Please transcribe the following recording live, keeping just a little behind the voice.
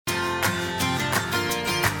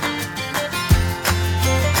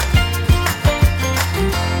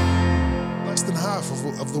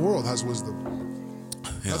world has wisdom.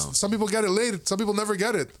 Some people get it late. Some people never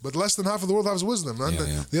get it. But less than half of the world has wisdom. And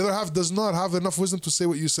the other half does not have enough wisdom to say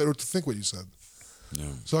what you said or to think what you said. Yeah.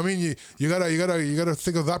 So I mean, you gotta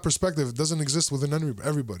think of that perspective. It doesn't exist within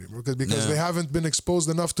everybody because they haven't been exposed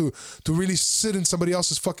enough to really sit in somebody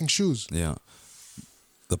else's fucking shoes. Yeah.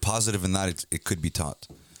 The positive in that it could be taught.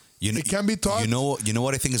 It can be taught. You know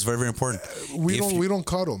what I think is very, very important. We don't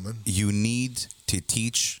coddle, man. You need to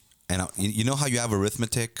teach, and you know how you have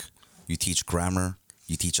arithmetic, you teach grammar,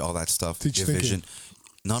 you teach all that stuff, division.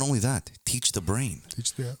 Not only that, teach the brain.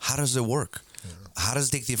 How does it work? Yeah. How does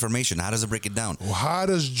it take the information? How does it break it down? Well, how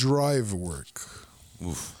does drive work?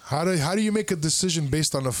 Oof. How do you make a decision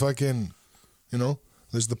based on a fucking,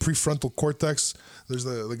 there's the prefrontal cortex, there's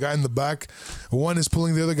the guy in the back. One is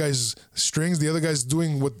pulling the other guy's strings, the other guy's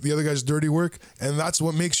doing what the other guy's dirty work, and that's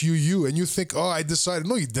what makes you. And you think, oh, I decided.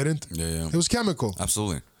 No, you didn't. Yeah. It was chemical.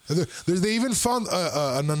 Absolutely. They even found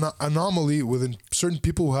an anomaly within certain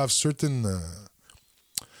people who have certain...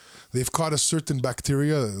 They've caught a certain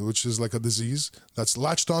bacteria, which is like a disease, that's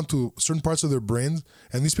latched onto certain parts of their brain.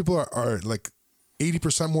 And these people are like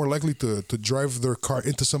 80% more likely to drive their car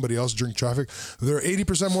into somebody else during traffic. They're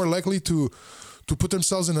 80% more likely to put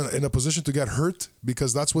themselves in a position to get hurt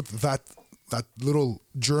because that's what that little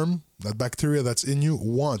germ, that bacteria that's in you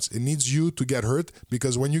wants. It needs you to get hurt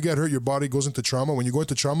because when you get hurt, your body goes into trauma. When you go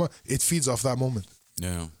into trauma, it feeds off that moment.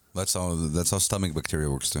 Yeah. That's how stomach bacteria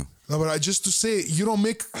works too. No, but just to say, you don't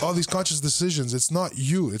make all these conscious decisions. It's not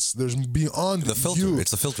you. There's beyond the filter. You.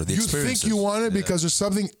 It's the filter. The you think you want it because there's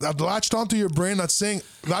something that latched onto your brain that's saying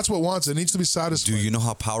that's what wants. It needs to be satisfied. Do you know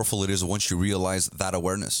how powerful it is once you realize that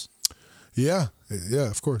awareness? Yeah,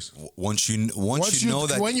 of course. Once you know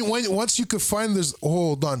that once you could find this.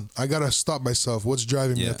 Hold on, I gotta stop myself. What's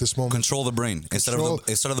driving me at this moment? Control the brain instead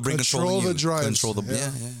of the brain controlling the drive. Control the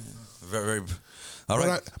very, very. All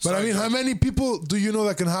right. But I mean, how many people do you know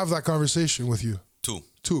that can have that conversation with you? Two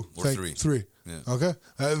or three. Three. Yeah. Okay.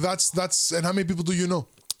 That's and how many people do you know?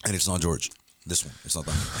 And it's not George. This one. It's not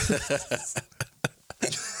that.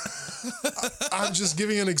 I'm just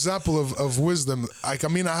giving an example of wisdom. I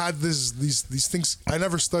had these things. I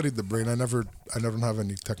never studied the brain. I don't have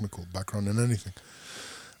any technical background in anything.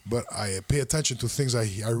 But I pay attention to things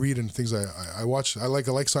I read and things I watch. I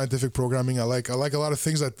like scientific programming. I like a lot of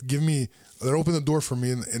things that open the door for me,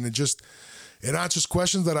 and it answers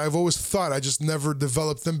questions that I've always thought. I just never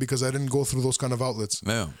developed them because I didn't go through those kind of outlets.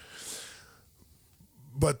 Yeah.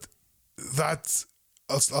 But that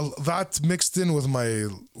mixed in with my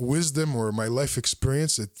wisdom or my life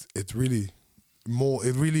experience, it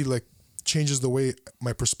really like changes the way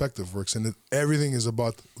my perspective works, and everything is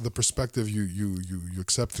about the perspective you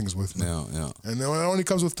accept things with. Yeah. And it only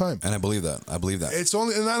comes with time. And I believe that. It's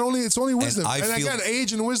only wisdom. And again,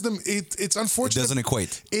 age and wisdom, it's unfortunate. It doesn't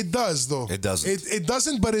equate. It does, though. It doesn't. It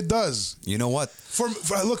doesn't, but it does. You know what?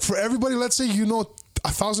 For everybody, let's say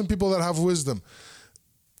 1,000 people that have wisdom.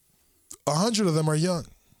 100 of them are young.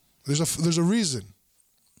 There's a reason.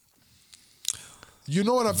 You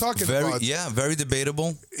know what I'm talking about. Yeah, very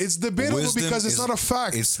debatable. It's debatable because it's not a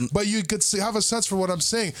fact. But you could have a sense for what I'm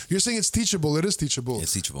saying. You're saying it's teachable. It is teachable.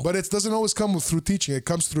 It's teachable. But it doesn't always come through teaching. It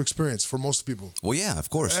comes through experience for most people. Well, yeah, of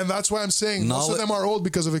course. And that's why I'm saying most of them are old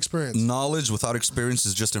because of experience. Knowledge without experience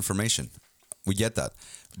is just information. We get that.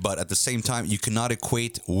 But at the same time, you cannot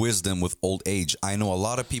equate wisdom with old age. I know a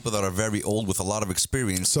lot of people that are very old with a lot of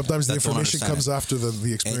experience. Sometimes the information comes after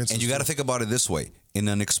the experience. And you got to think about it this way. In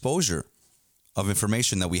an exposure of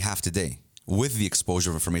information that we have today, with the exposure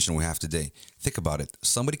of information we have today, think about it.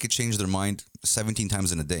 Somebody could change their mind 17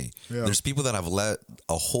 times in a day. Yeah. There's people that have led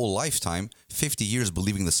a whole lifetime, 50 years,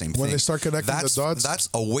 believing the same thing. When they start connecting the dots. That's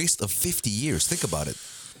a waste of 50 years. Think about it.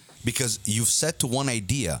 Because you've set to one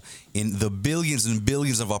idea in the billions and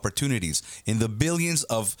billions of opportunities, in the billions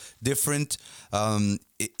of different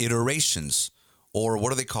iterations, or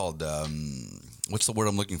what are they called? What's the word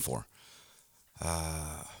I'm looking for?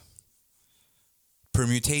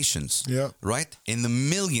 Permutations. Yeah. Right? In the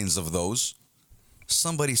millions of those,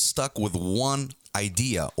 somebody's stuck with one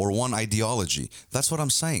idea or one ideology. That's what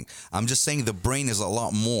I'm saying. I'm just saying the brain is a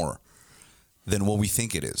lot more than what we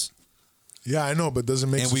think it is. Yeah, I know, but it doesn't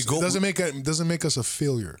make us a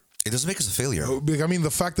failure. It doesn't make us a failure. I mean, the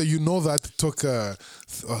fact that you know that took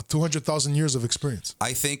 200,000 years of experience.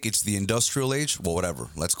 I think it's the industrial age. Well, whatever.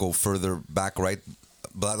 Let's go further back, right?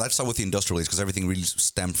 But let's start with the industrial age because everything really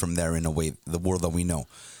stemmed from there in a way, the world that we know.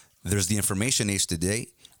 There's the information age today.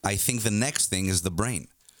 I think the next thing is the brain.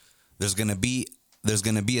 There's gonna be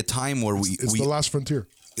a time where it's the last frontier.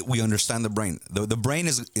 we understand the brain. The brain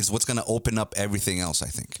is what's going to open up everything else, I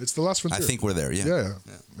think. It's the last frontier. I think we're there, yeah. Yeah.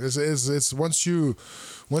 It's once you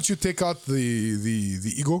take out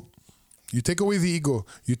the ego, you take away the ego,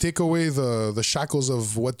 you take away the shackles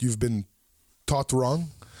of what you've been taught wrong,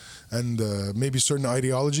 and maybe certain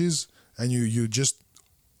ideologies, and you just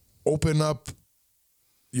open up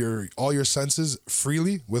all your senses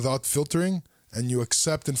freely without filtering, and you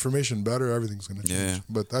accept information better, everything's going to change. Yeah.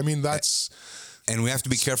 But I mean, that's... And we have to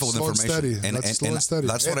be careful with slow and information. steady. That's slow and steady.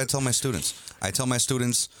 That's what I tell my students. I tell my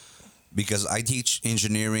students, because I teach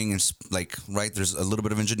engineering, and right, there's a little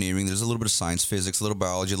bit of engineering, there's a little bit of science, physics, a little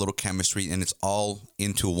biology, a little chemistry, and it's all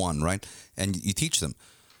into one, right? And you teach them.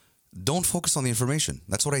 Don't focus on the information.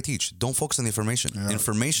 That's what I teach. Don't focus on the information. Yeah.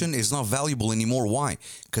 Information is not valuable anymore. Why?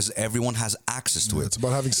 Because everyone has access to it. It's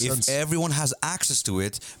about having sense. If everyone has access to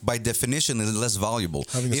it, by definition, it's less valuable.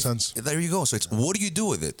 Having a sense. There you go. So it's what do you do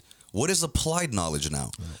with it? What is applied knowledge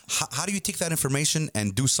now? Yeah. How do you take that information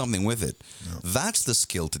and do something with it? Yeah. That's the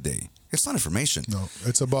skill today. It's not information. No,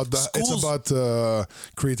 it's about that. It's about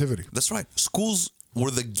creativity. That's right. Schools were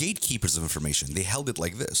the gatekeepers of information. They held it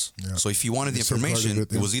like this. Yeah. So if you wanted the information,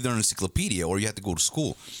 it was either an encyclopedia or you had to go to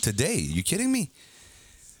school. Today, you kidding me?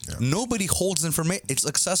 Yeah. Nobody holds information. It's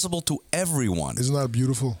accessible to everyone. Isn't that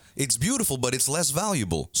beautiful? It's beautiful, but it's less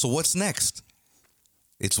valuable. So what's next?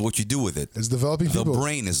 It's what you do with it. It's developing people. The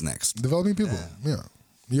brain is next. Developing people. Yeah.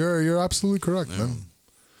 You're absolutely correct, man.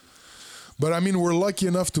 But I mean, we're lucky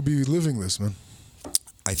enough to be living this, man.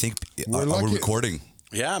 I think we're recording.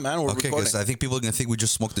 Yeah, man, we're recording. Because I think people are going to think we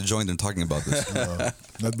just smoked a joint and talking about this.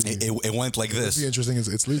 It went like this. That'd be interesting.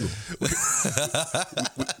 It's legal.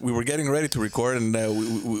 we were getting ready to record, and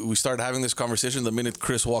we started having this conversation the minute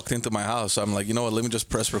Chris walked into my house. I'm like, you know what, let me just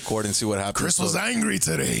press record and see what happens. Chris was angry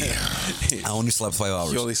today. I only slept 5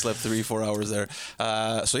 hours. He only slept 3-4 hours there.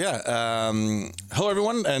 Hello,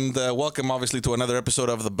 everyone, and welcome, obviously, to another episode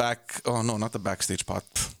of not the Backstage Pod.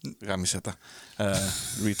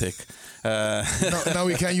 Retake. Now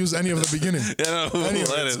we can't use any of the beginning.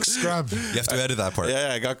 Scrap. You have to edit that part.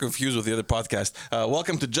 Yeah, I got confused with the other podcast.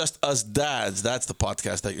 Welcome to Just Us Dads. That's the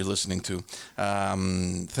podcast that you're listening to.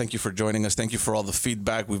 Thank you for joining us. Thank you for all the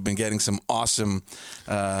feedback. We've been getting some awesome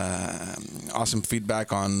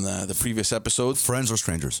feedback on the previous episodes. Friends or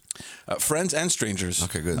strangers? Friends and strangers.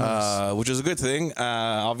 Okay, good. Which is a good thing.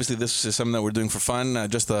 Obviously, this is something that we're doing for fun.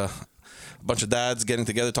 Just a bunch of dads getting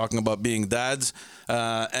together, talking about being dads,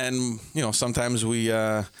 and sometimes we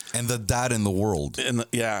and the dad in the world.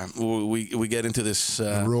 We get into this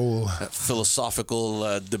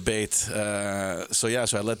philosophical debate. So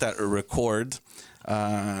I let that record.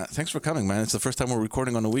 Thanks for coming, man. It's the first time we're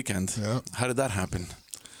recording on the weekend. Yeah. How did that happen?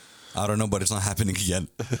 I don't know, but it's not happening again.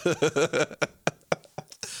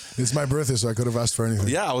 It's my birthday, so I could have asked for anything.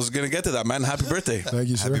 Yeah, I was going to get to that, man. Happy birthday. Thank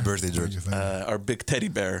you, sir. Happy birthday, George. Thank you. Our big teddy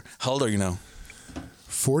bear. How old are you now?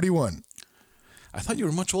 41. I thought you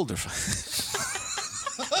were much older.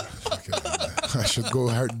 Okay. I should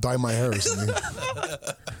go dye my hair or something.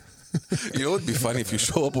 You know, it would be funny if you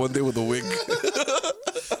show up one day with a wig.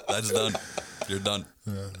 That's done. You're done.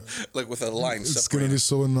 Like with a line. It's going to be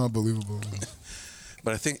so unbelievable.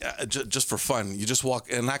 But I think just for fun, you just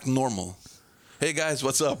walk and act normal. Hey guys,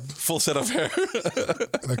 what's up? Full set of hair.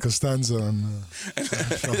 Like a stanza on...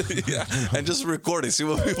 and just record it, see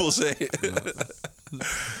what people say.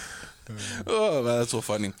 Oh, man, that's so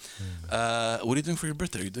funny. What are you doing for your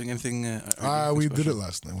birthday? Are you doing anything? We did it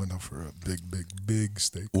last night. Went out for a big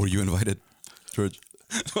steak. Were you invited, George?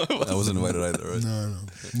 I wasn't invited either, right? No.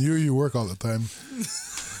 You work all the time.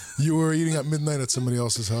 You were eating at midnight at somebody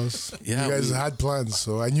else's house. Yeah, you guys had plans,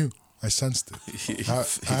 so I knew. I sensed it. I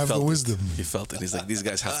have the wisdom. He felt it. He's like, these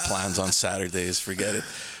guys have plans on Saturdays. Forget it.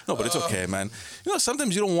 No, but it's okay, man.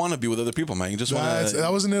 Sometimes you don't want to be with other people, man. You just want to...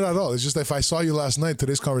 That wasn't it at all. It's just if I saw you last night,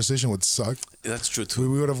 today's conversation would suck. That's true,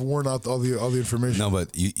 too. We would have worn out all the information. No, but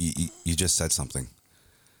you just said something.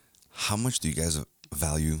 How much do you guys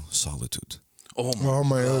value solitude? Oh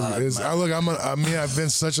my God. I've been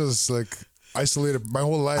such a isolated my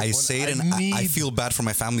whole life. I say it, and I feel bad for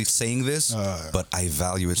my family saying this, but I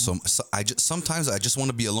value it so much. Sometimes I just want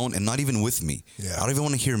to be alone and not even with me. Yeah. I don't even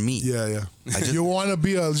want to hear me. Yeah. You want to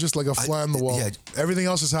be just like a fly on the wall. Yeah. Everything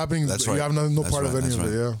else is happening. That's right. You have no part of any of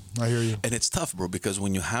it. Yeah, I hear you. And it's tough, bro, because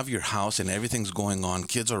when you have your house and everything's going on,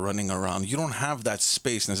 kids are running around, you don't have that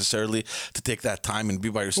space necessarily to take that time and be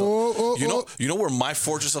by yourself. You know where my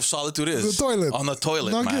fortress of solitude is? The toilet. On the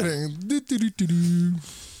toilet, not man. Kidding.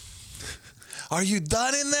 Are you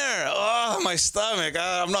done in there? Oh, my stomach.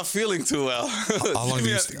 I'm not feeling too well. How long do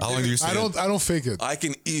you stay? I don't fake it. I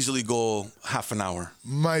can easily go half an hour.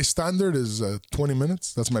 My standard is 20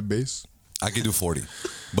 minutes. That's my base. I could do 40.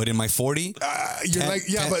 But in my 40, you're 10, like,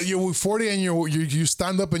 yeah, 10. but you're 40 and you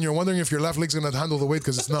stand up and you're wondering if your left leg's gonna handle the weight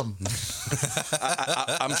because it's numb.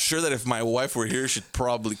 I'm sure that if my wife were here, she'd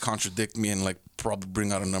probably contradict me and like probably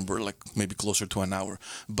bring out a number like maybe closer to an hour.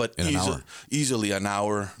 But easily an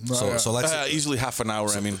hour. So let's easily half an hour.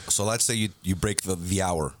 I mean, so let's say you break the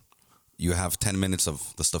hour. You have 10 minutes of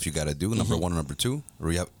the stuff you got to do. Number one, or number two,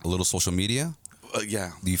 or you have a little social media.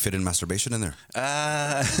 Yeah. Do you fit in masturbation in there?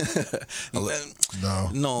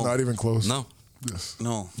 No, not even close. No, Yes.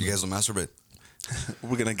 No. you guys don't masturbate.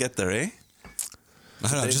 We're gonna get there, eh?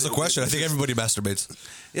 No, just a question. I think everybody masturbates.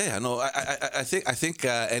 Yeah. No. I think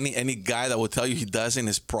any guy that will tell you he doesn't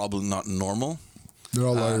is probably not normal. They're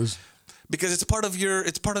all liars. Because it's part of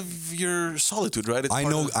your solitude, right? It's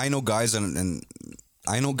I know guys and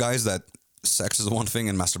I know guys that sex is one thing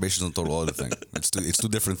and masturbation is a total other thing. It's two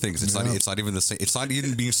different things. It's not even the same. It's not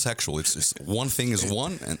even being sexual. It's just one thing is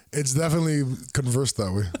one, and It's definitely conversed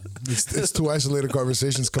that way. It's two isolated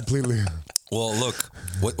conversations completely. well, look,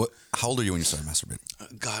 what? How old are you when you started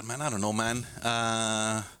masturbating? God, man, I don't know, man.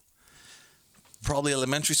 Probably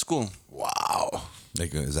elementary school. Wow.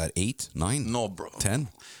 Like, is that 8, 9? No, bro. 10?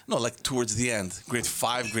 No, like towards the end, grade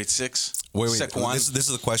 5, grade 6. Wait. Sec 1. This is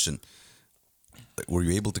the question. Were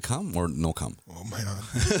you able to come or no come? Oh my God.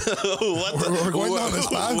 We're going down this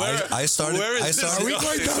path? I started. Are we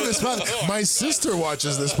going down this path? My sister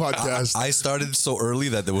watches this podcast. I started so early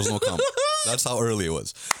that there was no cum. That's how early it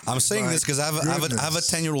was. I'm saying this because I have a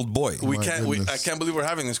 10-year-old boy. I can't believe we're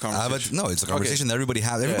having this conversation. No, it's a conversation that everybody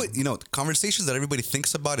has. Everybody, conversations that everybody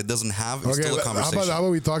thinks about, it doesn't have. It's still a conversation. How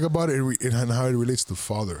about we talk about it and how it relates to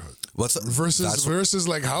fatherhood? Versus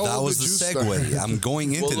like how that old was did the you segue. start? I'm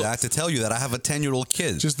going into that to tell you that I have a 10-year-old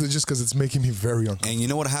kid. Just because it's making me very uncomfortable. And you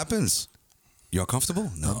know what happens? You're uncomfortable?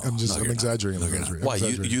 No, I'm exaggerating. Why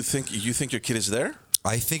you think your kid is there?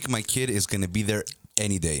 I think my kid is going to be there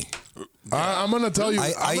any day. I'm gonna tell you.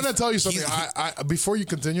 I'm gonna tell you something. He- Before you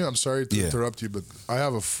continue, I'm sorry to interrupt you, but I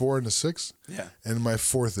have a 4 and a 6. Yeah. And my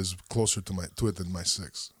 4th is closer to it than my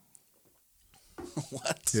 6.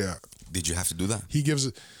 What? Yeah. Did you have to do that? He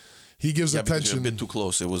gives Because you're attention. a bit too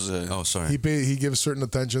close. It was. Oh, sorry. He gives certain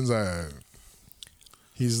attentions.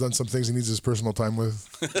 He's done some things he needs his personal time with.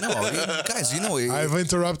 No, guys, I've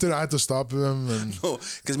interrupted. I had to stop him. And No,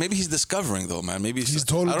 because maybe he's discovering though, man. Maybe he's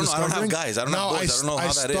totally I don't know. I don't discovering. have guys. I don't have boys. I don't know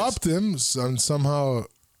how that is. I stopped him, and somehow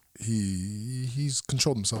he's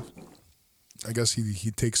controlled himself. I guess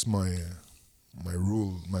he takes my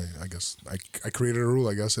rule. I guess I created a rule.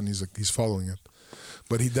 I guess, and he's following it.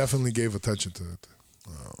 But he definitely gave attention to it.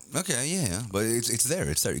 Okay, yeah, but it's there.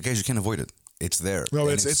 It's there. Guys, you can't avoid it. It's there. No,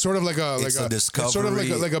 it's sort of like a discovery. It's sort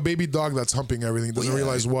of like a baby dog that's humping everything. Doesn't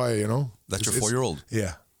realize why. That's your 4-year-old.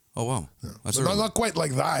 Yeah. Oh wow. Yeah. That's not quite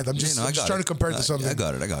like that. I'm just trying to compare it to something. I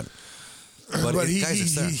got it. But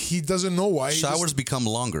guys, he doesn't know why. Showers become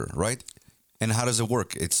longer, right? And how does it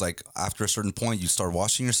work? It's like after a certain point, you start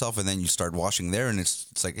washing yourself, and then you start washing there, and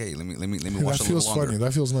it's like, hey, let me wash a little longer. That feels funny.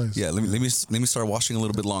 That feels nice. Yeah, let me start washing a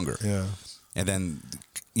little bit longer. Yeah. And then,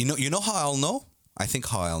 you know how I'll know? I think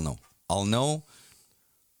how I'll know. I'll know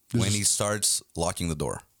when he starts locking the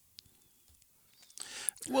door.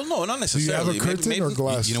 Well, no, not necessarily. Do you have a curtain or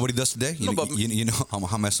glass? You know what he does today? You know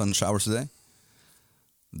how my son showers today?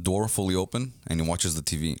 Door fully open, and he watches the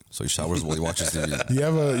TV. So he showers while he watches TV. You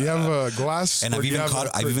have a glass, and I've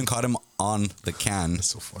even caught him on the can. That's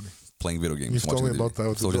so funny. Playing video games. You've told me about that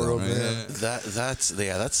with the door open. Yeah.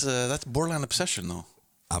 That's borderline obsession, though.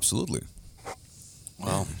 Absolutely.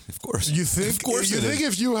 Wow. Of course. You think?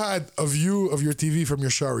 If you had a view of your TV from your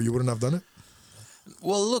shower, you wouldn't have done it?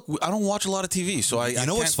 Well, look, I don't watch a lot of TV, so I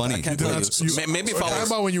know what's funny? I can't tell you. Maybe if I was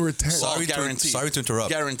about when you were 10. Sorry to interrupt.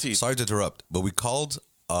 Guaranteed. Sorry to interrupt. But we called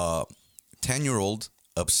a 10-year-old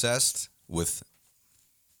obsessed with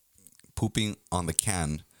pooping on the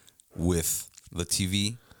can with the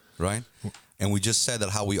TV, right? And we just said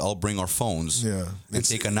that how we all bring our phones and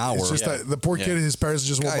take an hour. It's just that the poor kid, his parents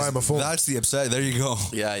just won't buy him a phone. That's the upset. There you go.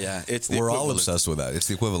 Yeah. It's the We're equivalent. all obsessed with that. It's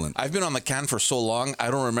the equivalent. I've been on the can for so long,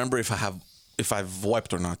 I don't remember if I've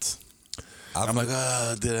wiped or not. I'm like,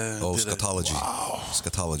 scatology. Wow.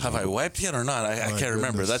 Scatology. Have I wiped yet or not? I can't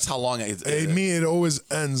remember. That's how long it always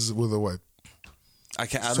ends with a wipe. I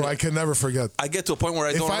can never forget. I get to a point where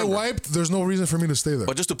if I wiped, there's no reason for me to stay there.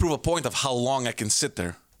 But just to prove a point of how long I can sit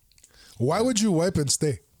there. Why would you wipe and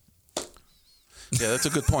stay? Yeah, that's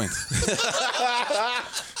a good point.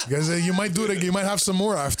 Because you might do it. You might have some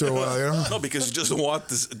more after a while. You know? No, because you just want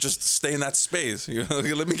to just stay in that space. You know?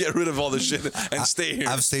 Let me get rid of all this shit and stay here.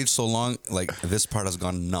 I've stayed so long, like this part has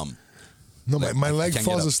gone numb. No, my leg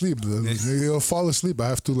falls asleep. You'll fall asleep. I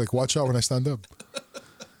have to watch out when I stand up.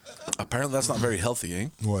 Apparently, that's not very healthy, eh?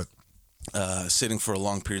 What? Sitting for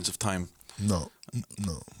long periods of time. No,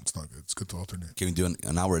 it's not good. It's good to alternate. Can we do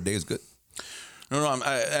an hour a day is good. No,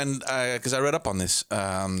 because I read up on this.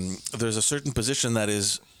 There's a certain position that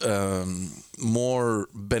is more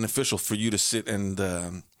beneficial for you to sit and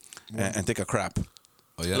take a crap.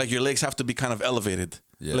 Oh yeah. Like your legs have to be kind of elevated.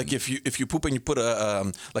 Yeah. Like if you poop and you put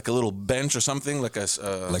a like a little bench or something, like a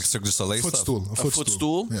Like Cirque du Soleil stuff. Footstool. A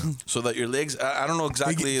footstool, Yeah. so that your legs. I don't know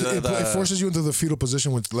exactly. It forces you into the fetal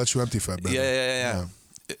position, which lets you empty fat better. Yeah.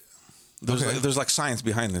 There's like science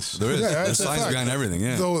behind this. There is. Yeah, There's it's a science fact. behind everything.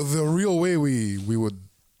 Yeah. Though the real way we would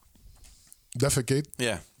defecate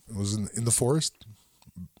Yeah. was in the forest,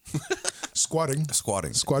 squatting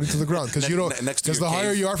Squatting. to the ground, because you don't next to because your the higher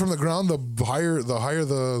cave. you are from the ground,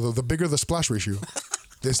 the bigger the splash ratio.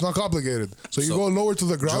 It's not complicated. So you So, go lower to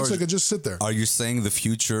the ground, so George, you can just sit there. Are you saying the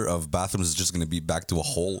future of bathrooms is just going to be back to a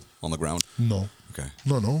hole on the ground? No. Okay.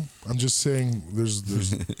 No. I'm just saying there's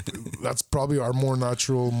that's probably our more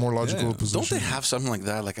natural, more logical Yeah. position. Don't they have something like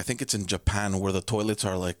that? Like I think it's in Japan where the toilets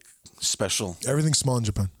are like special. Everything's small in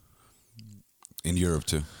Japan. In Europe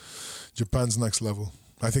too. Japan's next level.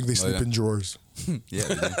 I think they sleep yeah. in drawers. Yeah.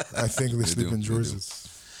 they do. I think they sleep do, in they drawers. do. It's,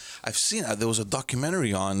 I've seen there was a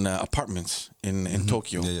documentary on apartments in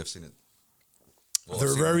Tokyo, Yeah, I've seen it. Well, they're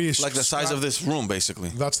I've seen very like the size of this room, basically.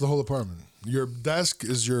 That's the whole apartment. Your desk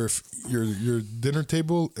is your dinner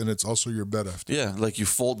table, and it's also your bed after. Yeah, like you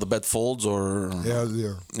fold the bed folds, or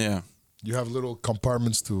Yeah. You have little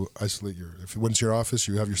compartments to isolate your. When it's your office,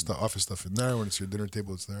 you have your office stuff in there. When it's your dinner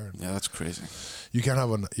table, it's there. Yeah, that's crazy. You can't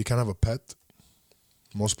have a pet.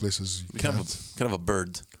 Most places you You can can't. have a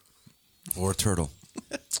bird, Or a turtle.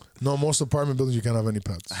 No, most apartment buildings you can't have any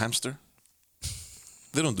pets. a hamster.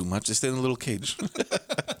 They don't do much. They stay in a little cage.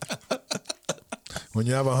 When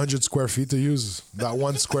you have 100 square feet to use, that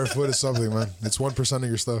 1 square foot is something, man. It's 1% of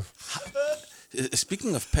your stuff.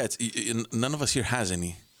 Speaking of pets, none of us here has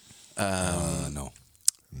any. No.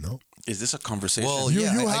 No. Is this a conversation? Well, You,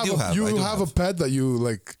 Yeah, you I have do a, have- you I do have a have. pet that you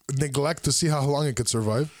like neglect to see how long it could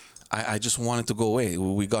survive. I just wanted to go away.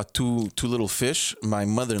 We got two little fish. My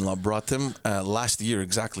mother-in-law brought them last year,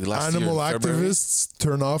 exactly last Animal year. in February. activists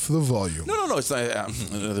turn off the volume. No. It's not,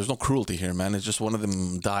 there's no cruelty here, man. It's just one of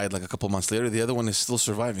them died like a couple months later. The other one is still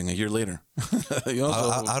surviving a year later. You know,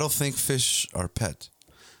 so I don't think fish are pet.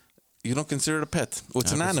 you don't consider it a pet. Well,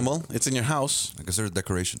 it's an animal. It's in your house. I consider it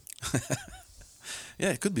decoration. Yeah,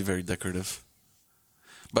 it could be very decorative.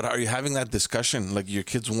 But are you having that discussion? Like your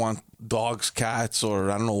kids want dogs, cats, or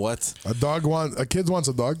I don't know what? A kid wants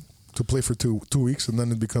a dog to play for two weeks, and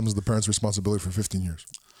then it becomes the parent's responsibility for 15 years.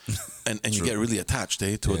 And you get really attached,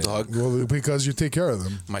 to a dog. Well, because you take care of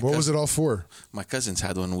them. My What was cousin- it all for? My cousins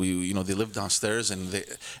had one. They live downstairs, and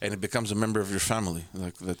it becomes a member of your family.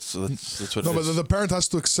 Like that's what No, it but is. the parent has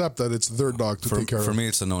to accept that it's their dog to take care For of. me,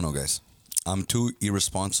 it's a no-no, guys. I'm too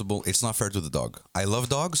irresponsible. It's not fair to the dog. I love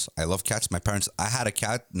dogs. I love cats. I had a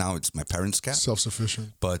cat. Now it's my parents' cat.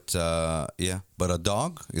 Self-sufficient. But but a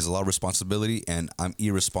dog is a lot of responsibility, and I'm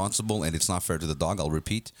irresponsible, and it's not fair to the dog. I'll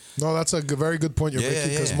repeat. No, that's a very good point you're Yeah,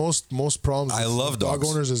 making, yeah, because yeah. most problems I with love dog dogs.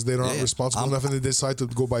 owners is they're not Yeah, yeah. responsible I'm- enough, and they decide to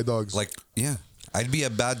go buy dogs. Like, yeah, I'd be a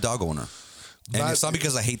bad dog owner, and Bad- it's not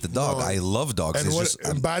because I hate the dog. No. I love dogs. and It's what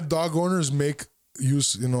just bad dog owners make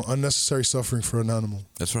use unnecessary suffering for an animal.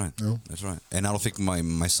 that's right. No. That's right. And I don't think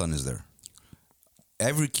my son is there.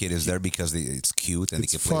 Every kid is there because it's cute and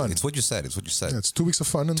It's they can play. fun. It's what you said. It's what you said. Yeah, it's 2 weeks of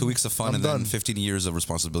fun. And 2 weeks of fun I'm and done. then 15 years of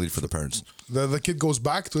responsibility for the parents. The kid goes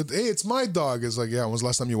back to it. Hey, it's my dog. It's like, yeah, when was the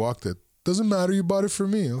last time you walked it? Doesn't matter. You bought it for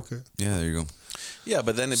me. Okay. Yeah, there you go. Yeah,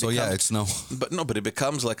 but then it So becomes, yeah, it's no. But it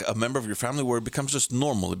becomes like a member of your family where it becomes just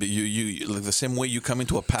normal. You like the same way you come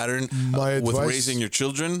into a pattern My with advice- raising your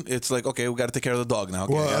children. It's like, okay, we got to take care of the dog now.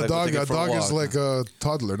 Okay, I Well, gotta a go dog, take it a for dog is walk. like a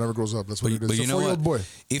toddler. Never grows up. That's what it is. But It's you a know what? 4-year-old boy.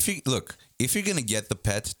 If you're gonna get the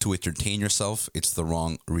pet to entertain yourself, it's the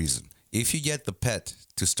wrong reason. If you get the pet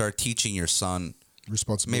to start teaching your son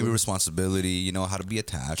Responsibility. maybe responsibility, how to be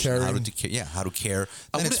attached, Caring. how to care, how to care,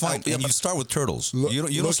 then it's fine. yeah, And you but- start with turtles. Look-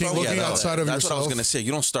 You don't start looking with a dog. outside of That's what I was yourself. gonna say.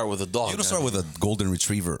 You don't start with a dog. You don't start with a golden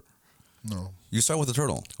retriever. No. You start with a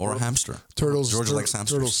turtle or a hamster. Turtles. George tur- likes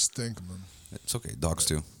hamsters. Turtles stink, man. It's okay. Dogs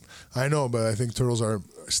too. I know, but I think turtles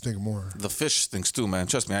stink more. The fish stinks too, man.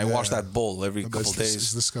 Trust me, I wash that bowl every couple days.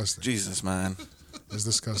 It's disgusting. Jesus, man. It's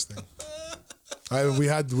disgusting. We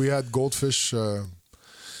had goldfish.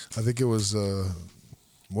 I think it was.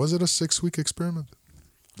 Was it a 6-week experiment?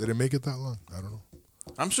 Did it make it that long? I don't know.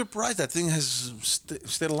 I'm surprised that thing has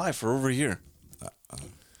stayed alive for over a year.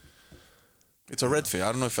 It's a redfish.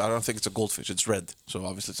 I don't think it's a goldfish. It's red, so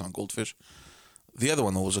obviously it's not goldfish. The other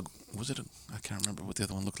one was it? I can't remember what the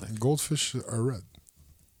other one looked like. Goldfish are red.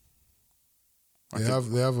 They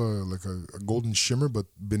have a golden shimmer, but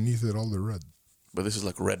beneath it all they're red. But this is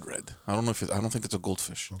like red. I don't know if I don't think it's a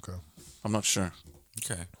goldfish. Okay. I'm not sure.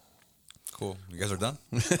 Okay. Cool. You guys are done?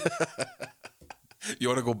 You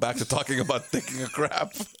want to go back to talking about taking a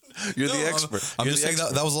crap? You're the expert. I'm You're just the saying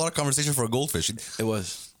expert. that was a lot of conversation for a goldfish. It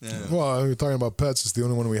was. Yeah. Well, we're talking about pets. It's the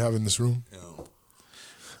only one we have in this room.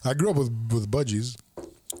 I grew up with budgies.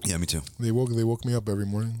 Yeah, me too. They woke me up every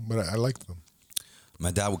morning, but I liked them. My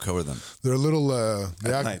dad would cover them They're a little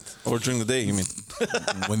At night. Or during the day, you mean?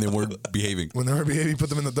 when they weren't behaving. when they were behaving, put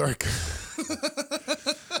them in the dark.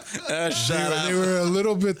 They were a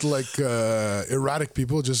little bit like erratic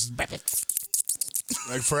people, just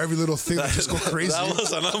like for every little thing they just go crazy. That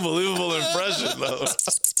was an unbelievable impression, though.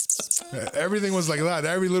 Everything was like that.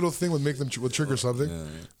 Every little thing would make them would trigger something.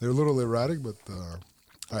 They're a little erratic, but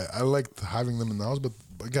I liked having them in the house. But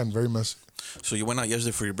again, very messy. So you went out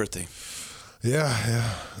yesterday for your birthday. Yeah.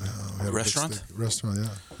 We had a Restaurant? big steak. Restaurant, yeah.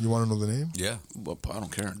 You want to know the name? Yeah. Well, I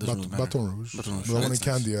don't care. It doesn't really matter. Baton Rouge. Baton Rouge. The one in That's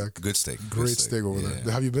nice. Candiac. Good steak. Great steak over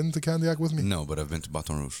there. Have you been to Candiac with me? No, but I've been to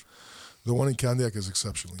Baton Rouge. The one in Candiac is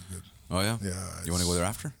exceptionally good. Oh, yeah? Yeah. You want to go there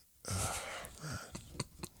after?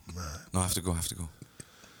 No, I have to go. I have to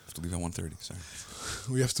leave at 1:30. Sorry.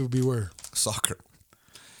 We have to be where? Soccer.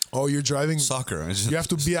 Oh, you're driving? Soccer. It's just, You have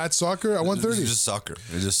to be at soccer at 1:30? It's just soccer.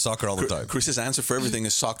 It's just soccer all the time. Chris's answer for everything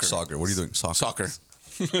is soccer. Soccer. What are you doing? Soccer.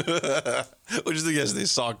 What did you think yesterday?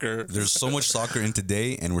 Soccer. There's so much soccer in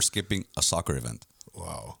today, and we're skipping a soccer event.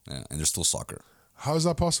 Wow. Yeah, and there's still soccer. How is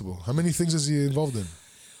that possible? How many things is he involved in?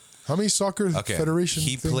 How many soccer federation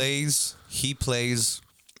He things? plays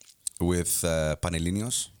with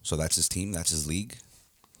Panelinos, so that's his team, that's his league.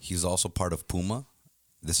 He's also part of Puma.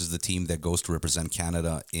 This is the team that goes to represent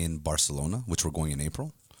Canada in Barcelona, which we're going in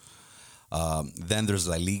April. Then there's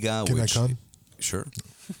La Liga. Can I come? Sure.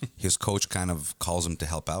 His coach kind of calls him to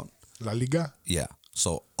help out. La Liga? Yeah.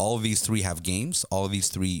 So all of these three have games. All of these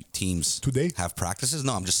three teams Today? have practices.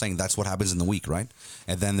 No, I'm just saying that's what happens in the week, right?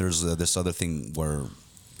 And then there's this other thing where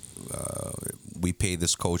we pay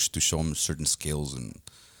this coach to show him certain skills and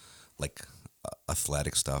like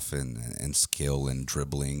athletic stuff and skill and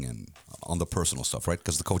dribbling and on the personal stuff, right?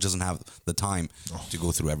 Because the coach doesn't have the time to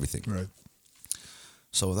go through everything. Right.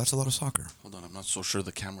 So that's a lot of soccer. Hold on, I'm not so sure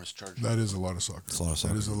the camera's charging. That is a lot of soccer. It's a lot of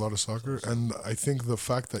soccer. That is a lot of soccer. And I think the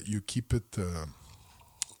fact that you keep it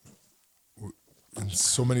in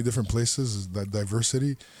so many different places, that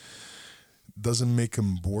diversity, doesn't make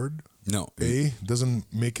him bored. No.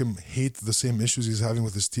 Doesn't make him hate the same issues he's having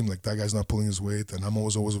with his team. Like, that guy's not pulling his weight, and I'm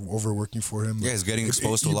always overworking for him. Yeah, he's getting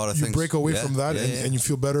exposed to a lot of you things. You break away Yeah, from that, yeah, and you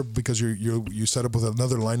feel better because you set up with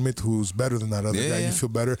another linemate who's better than that other guy. Yeah. You feel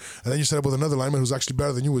better, and then you set up with another lineman who's actually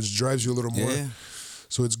better than you, which drives you a little more. Yeah.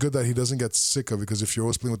 So it's good that he doesn't get sick of it, because if you're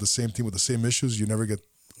always playing with the same team with the same issues, you never get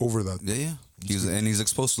over that. Yeah. He's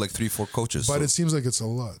exposed to like 3-4 coaches. But so it seems like it's a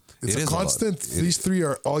lot. It's It a is a lot. constant. These three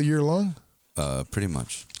are all year long. pretty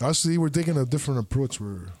much. Actually, we're taking a different approach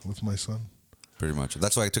with my son. Pretty much.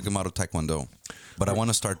 That's why I took him out of Taekwondo. But I want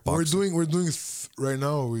to start boxing. We're doing right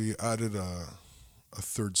now. We added a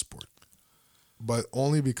third sport, but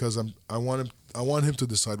only because I want him to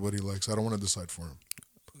decide what he likes. I don't want to decide for him.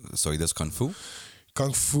 So he does Kung Fu?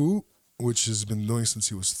 Kung Fu, which he's been doing since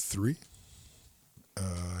he was 3.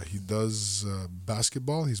 He does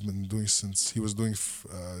basketball. He's been doing since he was doing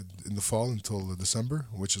in the fall until December,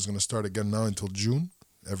 which is going to start again now until June.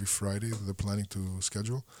 Every Friday they're planning to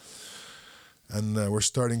schedule, and we're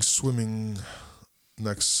starting swimming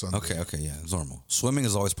next Sunday. Okay, yeah, it's normal. Swimming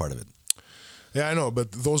is always part of it. Yeah, I know,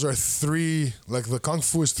 but those are 3. Like, the Kung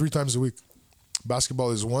Fu is 3 times a week.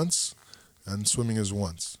 Basketball is once, and swimming is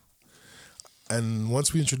once. And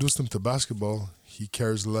once we introduced him to basketball, he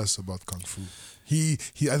cares less about Kung Fu. He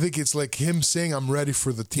I think it's like him saying, "I'm ready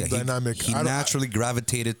for the team dynamic." He naturally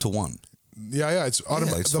gravitated to one. Yeah, it's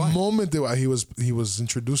automatic. It's the fine. moment that he was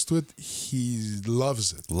introduced to it, he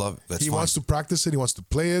loves it. That's he fine. wants to practice it. He wants to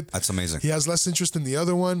play it. That's amazing. He has less interest in the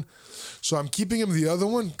other one, so I'm keeping him the other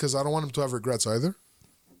one because I don't want him to have regrets either.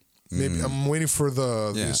 Maybe I'm waiting for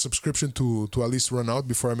the subscription to at least run out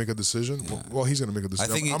before I make a decision. Yeah. Well, he's gonna make a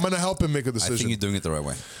decision. I'm gonna help him make a decision. I think you're doing it the right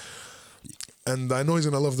way. And I know he's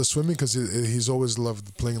gonna love the swimming because he's always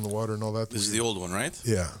loved playing in the water and all that. This is the old one, right?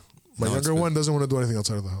 Yeah. My No, younger one doesn't want to do anything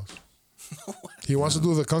outside of the house. He wants to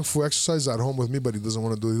do the Kung Fu exercise at home with me, but he doesn't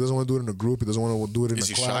want to do it. He doesn't want to do it in a group. He doesn't want to do it in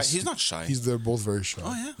Is a he class. shy? He's not shy. They're both very shy.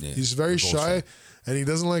 Oh, yeah? He's very They're both shy, and he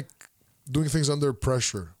doesn't like doing things under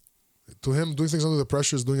pressure. To him, doing things under the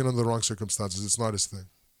pressure is doing it under the wrong circumstances. It's not his thing.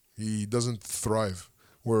 He doesn't thrive.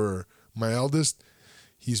 Where my eldest,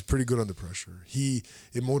 he's pretty good under pressure.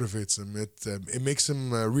 It motivates him. It makes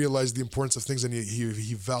him realize the importance of things, and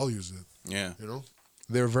he values it. Yeah. You know,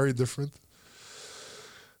 they're very different.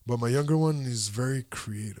 But my younger one is very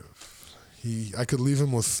creative. I could leave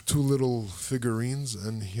him with 2 little figurines,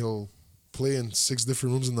 and he'll play in 6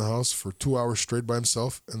 different rooms in the house for 2 hours straight by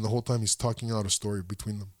himself, and the whole time he's talking out a story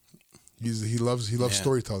between them. He loves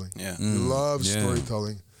storytelling. Yeah. He loves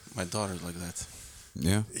storytelling. My daughter's like that.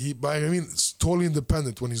 Yeah. It's totally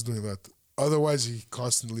independent when he's doing that. Otherwise, he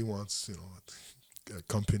constantly wants,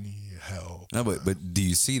 company, help. No, but do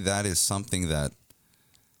you see that is something that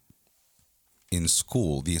in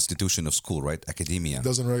school, the institution of school, right, academia,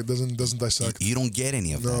 doesn't dissect. You don't get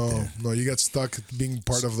any of that there. No, you get stuck being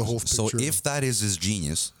part of the whole picture. So if that is his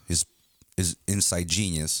genius, his inside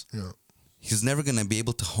genius, he's never gonna be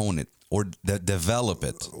able to hone it or develop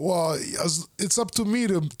it. Well, it's up to me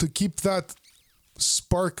to keep that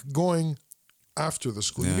spark going after the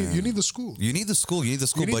school. You need the school. You need the school. You need the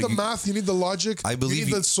school. You need the math. You need the logic. I believe you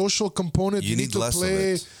need the social component. You need to less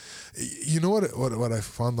play. of it. You know what I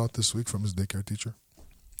found out this week from his daycare teacher?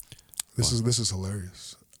 This is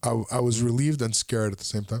hilarious. I was relieved and scared at the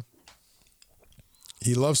same time.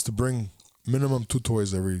 He loves to bring minimum 2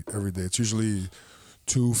 toys every day. It's usually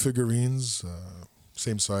 2 figurines,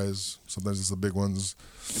 same size. Sometimes it's the big ones.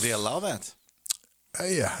 Do they allow that?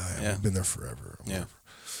 Yeah. I've been there forever. Yeah.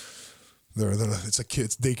 It's a kid.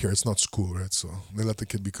 It's daycare. It's not school, right? So they let the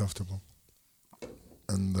kid be comfortable.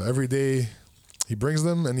 And every day he brings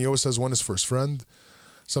them, and he always says one is for his friend.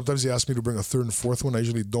 Sometimes he asks me to bring a 3rd and 4th one. I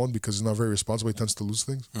usually don't because he's not very responsible. He tends to lose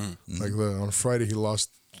things. Mm-hmm. Like on Friday, he lost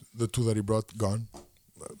the 2 that he brought, gone.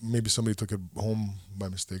 Maybe somebody took it home by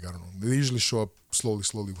mistake. I don't know. They usually show up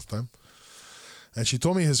slowly with time. And she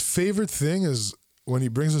told me his favorite thing is when he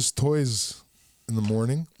brings his toys in the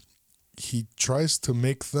morning, he tries to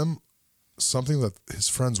make them something that his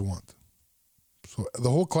friends want. So the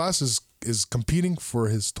whole class is competing for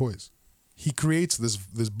his toys. He creates this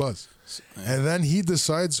buzz. And then he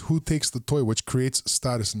decides who takes the toy, which creates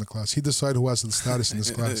status in the class. He decides who has the status in this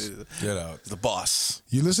class. Get out. The boss.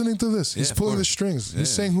 You listening to this? He's pulling the strings. Yeah. He's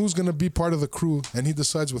saying who's going to be part of the crew, and he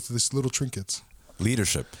decides with these little trinkets.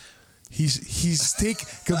 Leadership.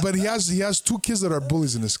 But he has 2 kids that are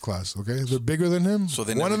bullies in his class. Okay, they're bigger than him. So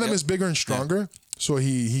one of them is bigger and stronger. Yeah. So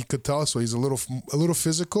he could tell. So he's a little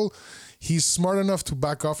physical. He's smart enough to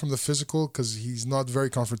back off from the physical because he's not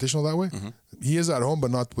very confrontational that way. Mm-hmm. He is at home,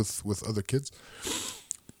 but not with other kids.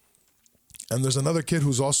 And there's another kid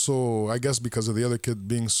who's also, I guess, because of the other kid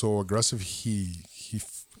being so aggressive,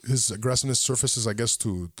 his aggressiveness surfaces, I guess,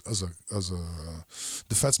 as a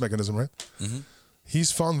defense mechanism, right? Mm-hmm.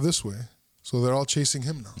 He's found this way, so they're all chasing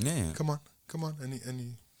him now. Yeah. Come on, and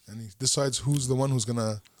he decides who's the one who's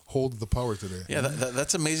gonna hold the power today. Yeah,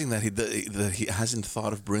 that's amazing that he hasn't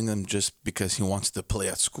thought of bringing them just because he wants to play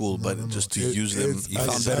at school, but just to use them. He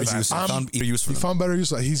found better use for them. He found better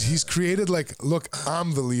use. He's created look,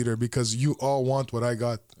 I'm the leader because you all want what I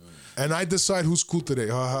got, and I decide who's cool today.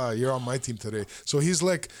 Haha, you're on my team today. So he's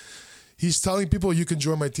telling people you can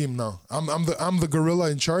join my team now. I'm the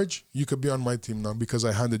gorilla in charge. You could be on my team now because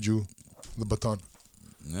I handed you the baton.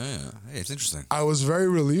 Yeah, hey, it's interesting. I was very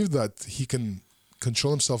relieved that he can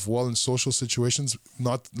control himself well in social situations,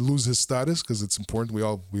 not lose his status because it's important. We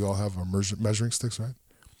all have our measuring sticks, right?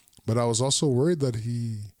 But I was also worried that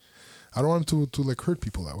I don't want him to hurt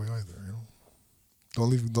people that way either.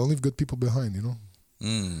 Don't leave good people behind.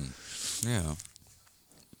 Yeah.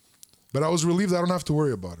 But I was relieved I don't have to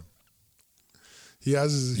worry about him.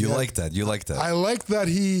 You like that. I like that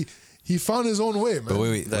he found his own way, man. But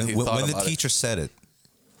wait. When the teacher said it,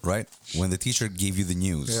 right? When the teacher gave you the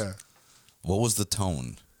news, what was the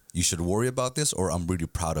tone? You should worry about this, or I'm really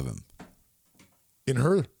proud of him. In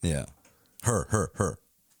her? Yeah. Her.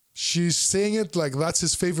 She's saying it like that's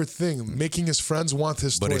his favorite thing, making his friends want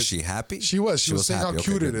his toys. But is she happy? She was saying happy. how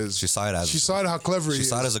cute it is. She saw it how clever he is. She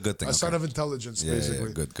saw it as a good thing. A sign of intelligence,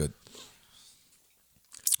 basically. Yeah, good.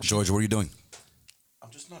 George, what are you doing? I'm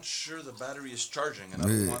just not sure the battery is charging, and I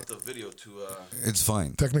don't want the video to... It's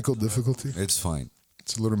fine. Technical difficulty? It's fine.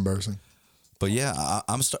 It's a little embarrassing. But yeah,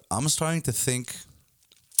 I'm starting to think.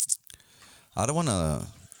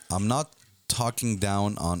 I'm not talking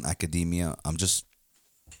down on academia. I'm just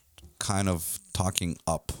kind of talking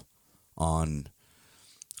up on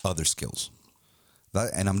other skills.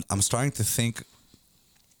 And I'm starting to think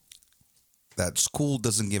that school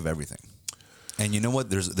doesn't give everything. And you know what?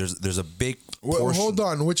 There's a big portion. Well, hold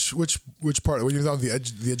on. Which part? When you're on the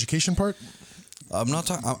education part? I'm not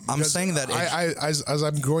talking. I'm saying that as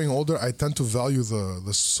I'm growing older, I tend to value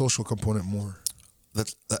the social component more.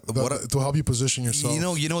 That's what to help you position yourself.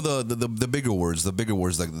 you know the bigger words,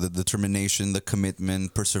 like the determination, the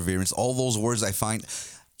commitment, perseverance, all those words. I find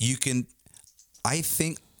I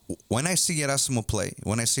think when I see Erasmo play,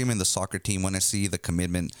 when I see him in the soccer team, when I see the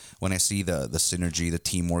commitment, when I see the synergy, the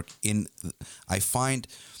teamwork, I find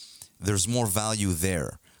there's more value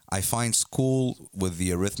there. I find school with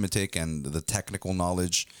the arithmetic and the technical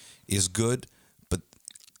knowledge is good, but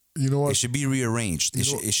you know what? it should be rearranged.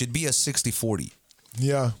 It should be a 60-40.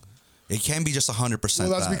 Yeah. It can't be just 100%. Well,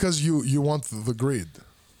 that's because you want the grade.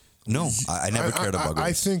 No, I never cared about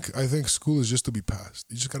grades. I think school is just to be passed.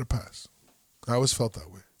 You just gotta pass. I always felt that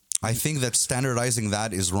way. I think that standardizing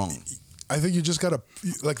that is wrong. I think you just gotta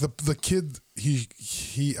like the kid.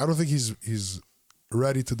 He I don't think he's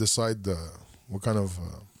ready to decide what kind of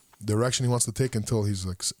direction he wants to take until he's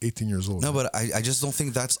like 18 years old. No, but I just don't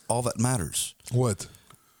think that's all that matters.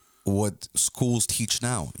 What schools teach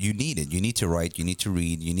now. You need it. You need to write. You need to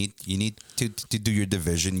read. You need to do your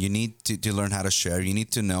division. You need to learn how to share. You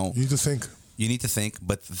need to know. You need to think. You need to think,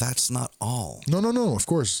 but that's not all. No. Of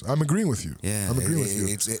course, I'm agreeing with you. Yeah, I'm agreeing with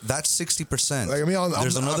you. That's 60%. Like, I mean,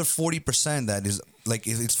 there's another 40% that is like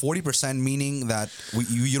it's 40%, meaning that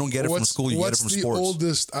you don't get it from school. You get it from sports. What's the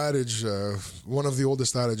oldest adage? One of the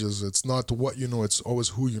oldest adages. It's not what you know. It's always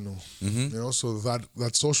who you know. Mm-hmm. You know, so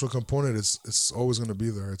that social component, it's always going to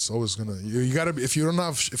be there. It's always gonna. You gotta be. If you're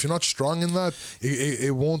not strong in that,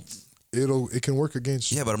 it won't. It can work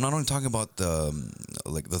against you. Yeah, but I'm not only talking about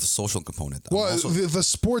the social component. Well, the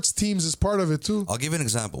sports teams is part of it too. I'll give you an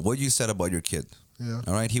example. What you said about your kid. Yeah.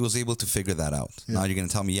 All right. He was able to figure that out. Yeah. Now you're going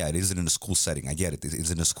to tell me, it isn't in a school setting. I get it.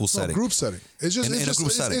 It's in a school setting. Group setting. It's just in a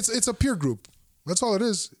group setting. It's a peer group. That's all it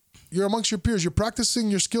is. You're amongst your peers. You're practicing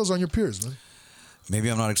your skills on your peers, man.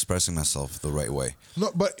 Maybe I'm not expressing myself the right way.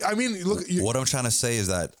 No, but I mean, look. What I'm trying to say is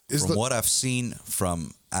that from what I've seen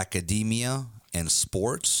from academia and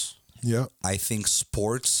sports. Yeah, I think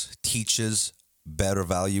sports teaches better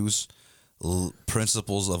values,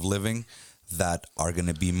 principles of living that are going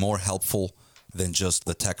to be more helpful than just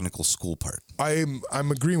the technical school part. I'm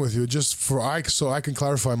agreeing with you. Just so I can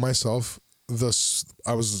clarify myself.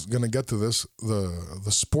 I was gonna get to this.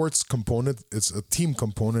 The sports component, it's a team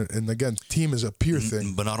component, and again, team is a peer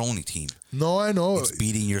thing. But not only team. No, I know. It's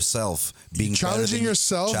beating yourself, challenging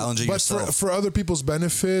yourself, but for other people's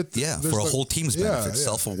benefit. Yeah, for a whole team's benefit.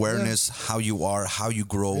 Self-awareness, how you are, how you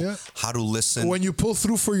grow, how to listen. When you pull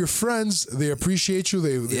through for your friends, they appreciate you.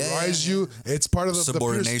 They rise you. It's part of the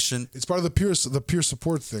subordination. It's part of the peer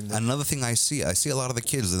support thing. Another thing I see a lot of the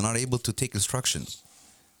kids, they're not able to take instructions.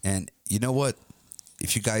 And you know what?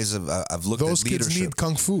 If you guys I've looked at leadership. Those kids need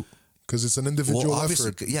kung fu because it's an individual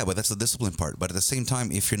effort. Yeah, but that's the discipline part. But at the same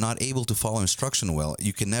time, if you're not able to follow instruction well,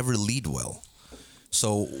 you can never lead well.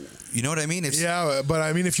 So, you know what I mean? But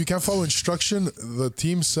I mean, if you can't follow instruction, the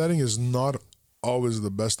team setting is not always the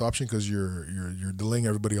best option because you're delaying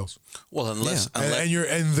everybody else. Well, unless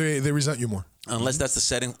they resent you more. Unless that's the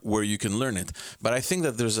setting where you can learn it. But I think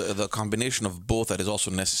that there's the combination of both that is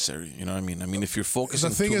also necessary. You know what I mean? I mean, if you're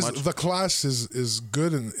focusing too much... The class is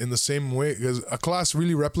good in the same way because a class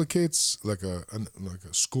really replicates like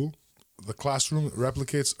a school. The classroom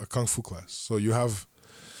replicates a kung fu class. So you have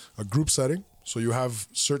a group setting. So you have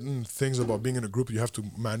certain things about being in a group you have to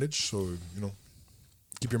manage. So,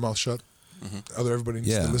 keep your mouth shut. Mm-hmm. Everybody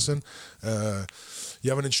needs to listen. You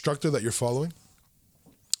have an instructor that you're following.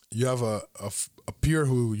 You have a peer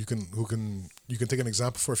who you can take an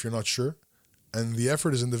example for if you're not sure, and the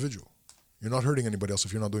effort is individual. You're not hurting anybody else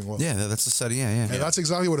if you're not doing well. Yeah, that's the study. Yeah. And that's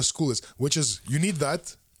exactly what a school is, which is you need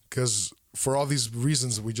that because for all these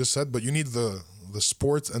reasons we just said, but you need the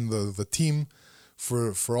sport and the team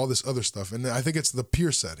for all this other stuff. And I think it's the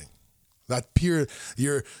peer setting. That peer,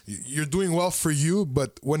 you're doing well for you,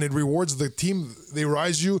 but when it rewards the team, they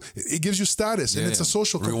rise you. It gives you status, and it's a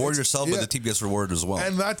social. Reward yourself, but the team gets rewarded as well,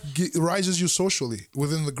 and that rises you socially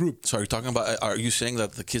within the group. So, are you saying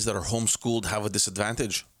that the kids that are homeschooled have a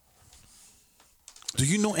disadvantage? Do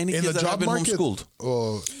you know any kids that have been homeschooled?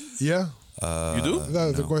 Oh, yeah. You do?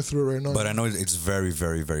 They're going through it right now. But I know it's very,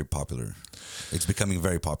 very, very popular. It's becoming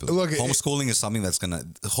very popular. Look, homeschooling is something that's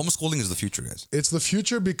homeschooling is the future, guys. It's the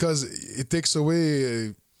future because it takes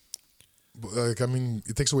away,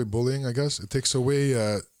 it takes away bullying, I guess. It takes away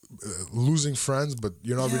losing friends, but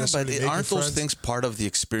you're not necessarily making friends. Aren't those things part of the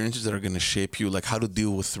experiences that are going to shape you, like how to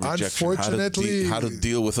deal with rejection, Unfortunately, how to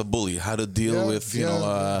deal with a bully, how to deal with,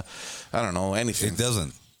 I don't know, anything. It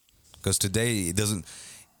doesn't. Because today, it doesn't.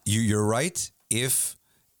 You're right if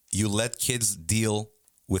you let kids deal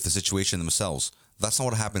with the situation themselves. That's not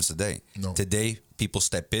what happens today. No. Today, people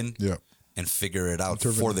step in and figure it out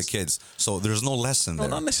for the kids. So there's no lesson there.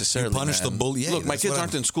 No, not necessarily. You punish the bully. Yeah, look, my kids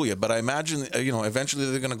aren't in school yet, but I imagine eventually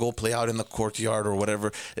they're going to go play out in the courtyard or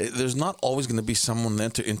whatever. There's not always going to be someone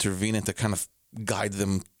then to intervene and to kind of guide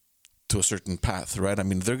them to a certain path, right? I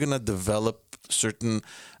mean, they're going to develop certain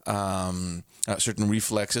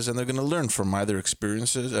reflexes, and they're going to learn from either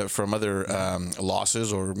experiences, from other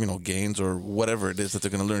losses, or gains, or whatever it is that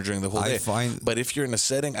they're going to learn during the whole day. But if you're in a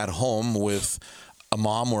setting at home with a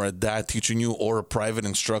mom or a dad teaching you, or a private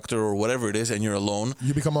instructor, or whatever it is, and you're alone,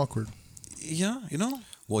 you become awkward. Yeah,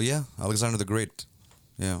 Well, yeah, Alexander the Great.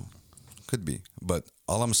 Yeah, could be. But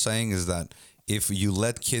all I'm saying is that if you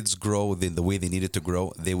let kids grow the way they needed to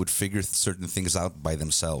grow, they would figure certain things out by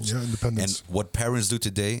themselves. Yeah, independence. And what parents do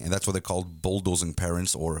today, and that's what they call bulldozing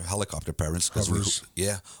parents or helicopter parents.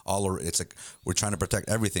 It's like we're trying to protect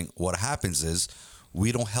everything. What happens is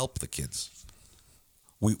we don't help the kids.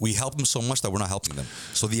 We help them so much that we're not helping them.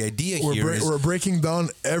 So the idea we're breaking down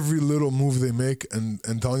every little move they make and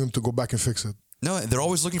telling them to go back and fix it. No, they're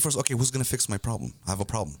always looking for, okay, who's going to fix my problem? I have a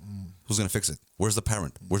problem. Who's going to fix it? Where's the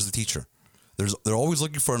parent? Where's the teacher? They're always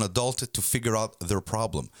looking for an adult to figure out their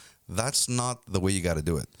problem. That's not the way you got to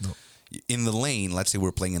do it. No. In the lane, let's say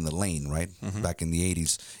we're playing in the lane, right? Mm-hmm. Back in the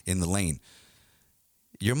 80s, in the lane.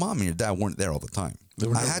 Your mom and your dad weren't there all the time. They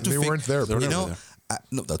weren't there. No,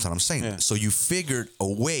 that's what I'm saying. Yeah. So you figured a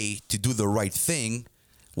way to do the right thing,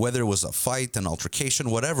 whether it was a fight, an altercation,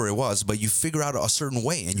 whatever it was, but you figure out a certain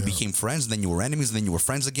way, and you became friends, and then you were enemies, and then you were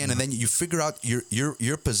friends again, and then you figure out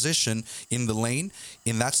your position in the lane,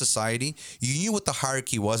 in that society. You knew what the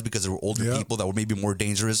hierarchy was because there were older people that were maybe more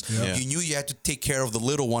dangerous. Yeah. You knew you had to take care of the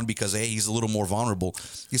little one because, hey, he's a little more vulnerable.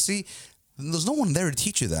 You see, there's no one there to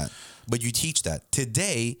teach you that, but you teach that.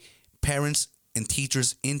 Today, parents and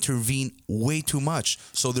teachers intervene way too much,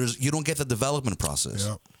 so you don't get the development process.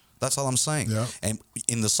 Yeah. That's all I'm saying. Yeah. And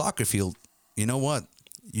in the soccer field, you know what?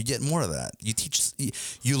 You get more of that.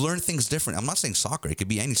 You learn things different. I'm not saying soccer. It could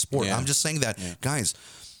be any sport. Yeah. I'm just saying that, guys,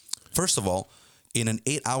 first of all, in an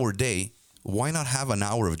 8-hour day, why not have an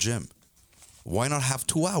hour of gym? Why not have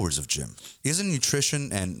 2 hours of gym? Isn't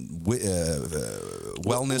nutrition and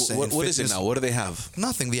wellness and what fitness, is it now? What do they have?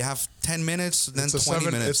 Nothing. They have 10 minutes, then 20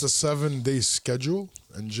 minutes. It's a 7-day schedule,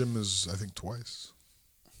 and gym is, I think, twice.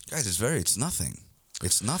 Guys, it's nothing.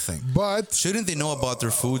 It's nothing. But shouldn't they know about their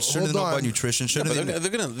food? Shouldn't they know about nutrition?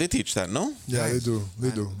 They teach that, no? Yeah, they do. They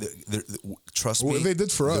do. Trust me. They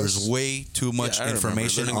did for us. There's way too much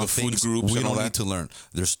information on things we don't need to learn.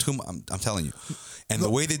 There's too much. I'm telling you. And the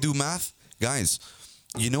way they do math, guys,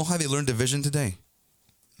 you know how they learn division today?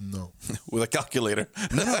 No. With a calculator.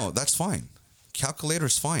 No, that's fine. Calculator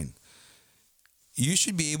is fine. You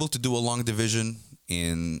should be able to do a long division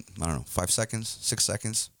in, 5 seconds, 6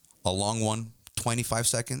 seconds. A long one, 25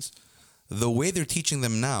 seconds. The way they're teaching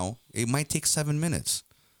them now, it might take 7 minutes.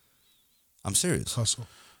 I'm serious. How so?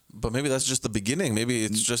 But maybe that's just the beginning. Maybe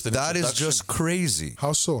it's just an That is just crazy.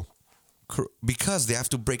 How so? Because they have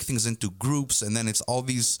to break things into groups, and then it's all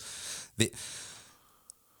these...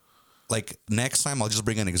 Like, next time, I'll just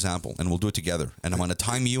bring an example, and we'll do it together. And I'm going to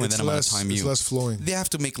time you, and then I'm going to time you. It's less flowing. They have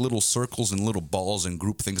to make little circles and little balls and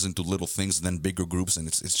group things into little things, and then bigger groups, and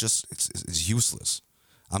it's useless.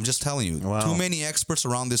 I'm just telling you, Too many experts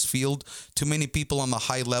around this field, too many people on the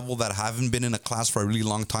high level that haven't been in a class for a really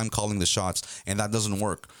long time calling the shots, and that doesn't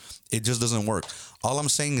work. It just doesn't work. All I'm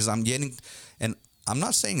saying is and I'm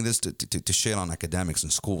not saying this to shit on academics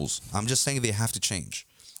and schools. I'm just saying they have to change.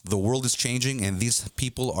 The world is changing, and these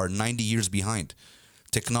people are 90 years behind.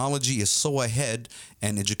 Technology is so ahead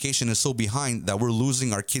and education is so behind that we're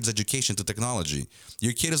losing our kids' education to technology.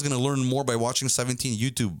 Your kid is going to learn more by watching 17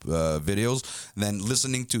 YouTube videos than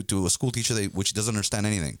listening to a school teacher which doesn't understand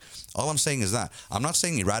anything. All I'm saying is that. I'm not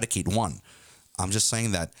saying eradicate one. I'm just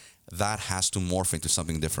saying that has to morph into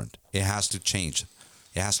something different. It has to change.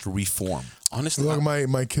 It has to reform. Honestly, look,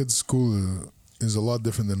 my kid's school is a lot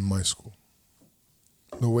different than my school.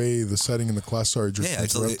 The way the setting in the class are just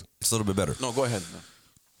it's a little bit better. No, go ahead.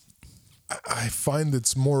 I find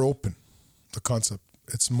it's more open, the concept.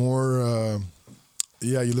 It's more,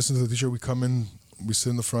 you listen to the teacher, we come in, we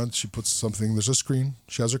sit in the front, she puts something, there's a screen,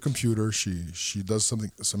 she has her computer, she does some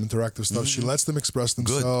interactive stuff, she lets them express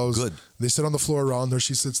themselves. Good. They sit on the floor around her,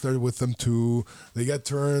 she sits there with them too, they get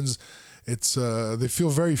turns. It's they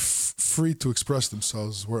feel very free to express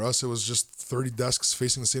themselves. Where us, it was just 30 desks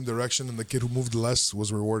facing the same direction, and the kid who moved less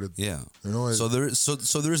was rewarded. Yeah, so there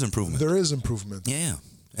is improvement. There is improvement. Yeah.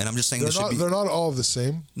 And I'm just saying they're not all the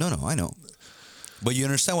same. No, I know. But you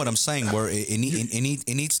understand what I'm saying, where it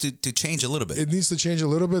needs to change a little bit. It needs to change a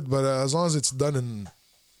little bit, but as long as it's done in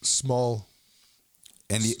small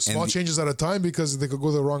small changes at a time, because they could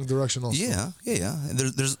go the wrong direction also. Yeah. And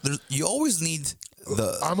there's you always need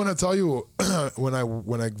the. I'm gonna tell you when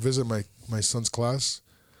I visit my son's class,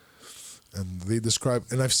 and they describe,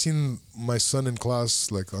 and I've seen my son in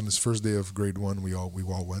class, like on his first day of grade 1, we all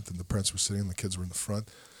went, and the parents were sitting, and the kids were in the front,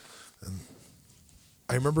 and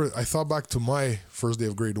I remember I thought back to my first day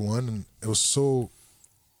of grade 1, and it was so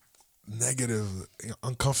negative,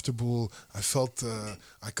 uncomfortable. I felt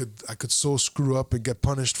I could so screw up and get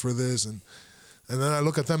punished for this, and then I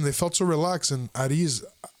look at them. They felt so relaxed and at ease.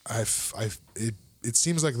 It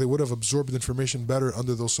seems like they would have absorbed information better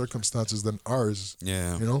under those circumstances than ours.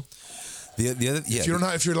 Yeah, you know. The other, yeah.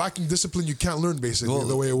 If you're lacking discipline, you can't learn basically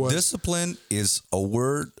the way it was. Discipline is a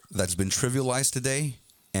word that's been trivialized today,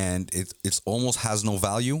 and it's almost has no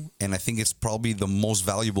value. And I think it's probably the most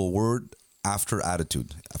valuable word after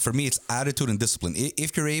attitude. For me, it's attitude and discipline.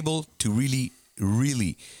 If you're able to really,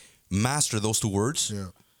 really master those two words,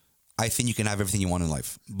 I think you can have everything you want in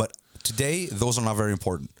life. But today, those are not very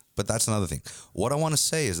important. But that's another thing. What I want to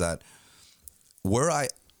say is that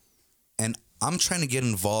I'm trying to get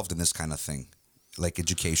involved in this kind of thing, like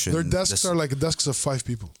education. Their desks are like desks of 5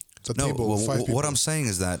 people. It's a table of 5 people. What I'm saying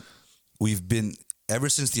is that we've been, ever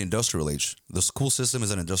since the industrial age, the school system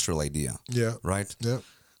is an industrial idea. Yeah. Right? Yeah.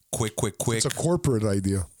 Quick. It's a corporate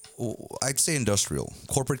idea. I'd say industrial.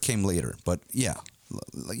 Corporate came later, but yeah.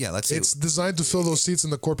 Yeah, let's say it's designed to fill those seats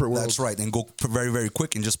in the corporate world. That's right, and go very, very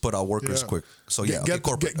quick and just put out workers quick. So yeah, get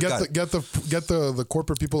the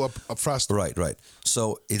corporate people up faster. Right.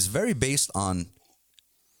 So it's very based on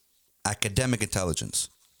academic intelligence.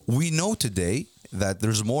 We know today that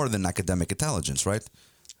there's more than academic intelligence, right?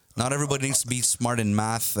 Not everybody needs to be smart in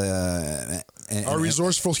math. A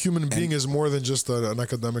resourceful human being is more than just an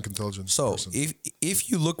academic intelligence. So person. if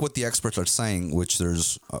you look what the experts are saying, which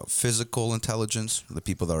there's physical intelligence, the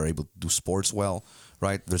people that are able to do sports well,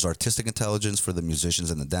 right? There's artistic intelligence for the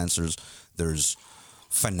musicians and the dancers. There's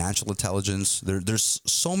financial intelligence. There's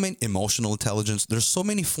so many emotional intelligence. There's so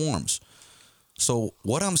many forms. So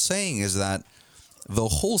what I'm saying is that the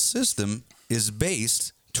whole system is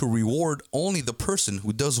based to reward only the person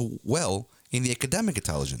who does well in the academic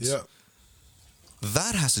intelligence. Yeah.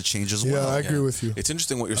 That has to change as well. Yeah, I agree with you. It's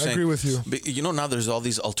interesting what you're saying. I agree with you. But, now there's all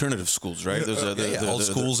these alternative schools, right? There's all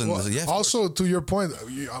schools. Also, to your point,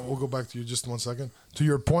 we'll go back to you just 1 second. To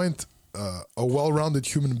your point, a well-rounded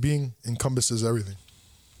human being encompasses everything,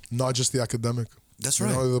 not just the academic. That's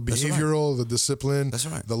right. The behavioral, the discipline,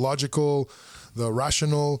 the logical, the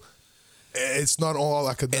rational. It's not all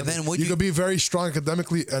academic. And then you could be very strong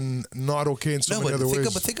academically and not okay in so many other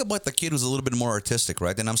ways. But think about the kid who's a little bit more artistic,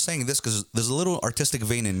 right? And I'm saying this because there's a little artistic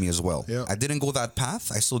vein in me as well. Yeah. I didn't go that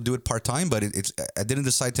path. I still do it part-time, but I didn't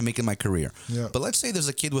decide to make it my career. Yeah. But let's say there's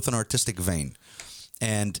a kid with an artistic vein,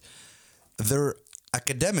 and their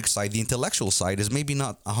academic side, the intellectual side, is maybe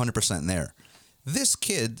not 100% there. This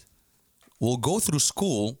kid will go through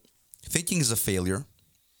school thinking he's a failure.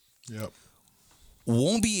 Yep.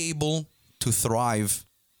 Won't be able to thrive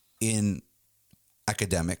in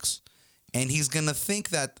academics, and he's gonna think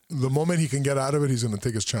that the moment he can get out of it, he's gonna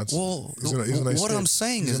take his chances. Well, what I'm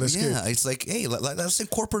saying is, it's like, hey, let's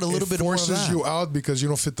incorporate a little bit more of that. It forces you out because you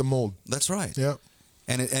don't fit the mold. That's right. Yeah,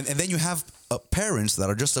 and then you have parents that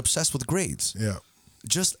are just obsessed with grades. Yeah,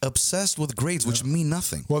 just obsessed with grades, which mean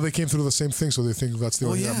nothing. Well, they came through the same thing, so they think that's the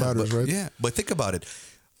only thing that matters, right? Yeah, but think about it.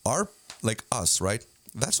 Us, right?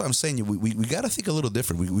 That's what I'm saying. We got to think a little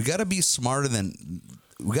different. We got to be smarter than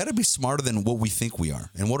what we think we are.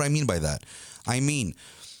 And what do I mean by that? I mean,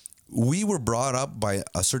 we were brought up by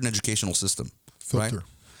a certain educational system, right?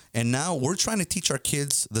 And now we're trying to teach our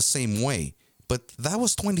kids the same way. But that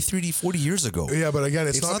was 20, 30, 40 years ago. Yeah, but again,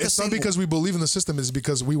 it's not because we believe in the system. It's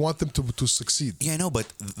because we want them to succeed. Yeah, I know,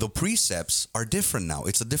 but the precepts are different now.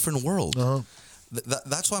 It's a different world. Uh-huh.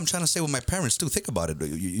 That's what I'm trying to say with my parents too. Think about it.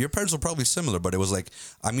 Your parents were probably similar, but it was like,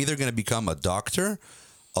 I'm either going to become a doctor,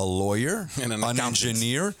 a lawyer, an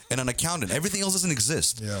engineer, and an accountant. Everything else doesn't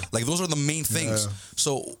exist. Yeah. Like those are the main things. Yeah.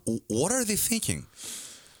 So what are they thinking?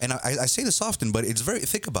 And I say this often, but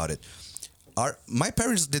think about it. My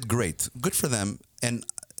parents did great. Good for them. And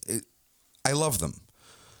I love them.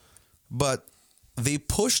 But they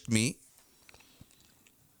pushed me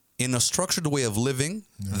in a structured way of living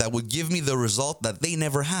that would give me the result that they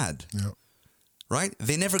never had. Yeah. Right?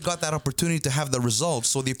 They never got that opportunity to have the result,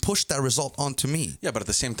 so they pushed that result onto me. Yeah, but at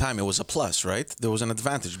the same time, it was a plus, right? There was an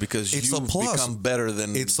advantage because you become better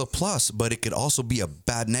than... It's a plus, but it could also be a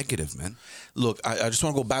bad negative, man. Look, I just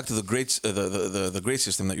want to go back to the grades, the grade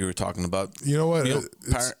system that you were talking about. You know what?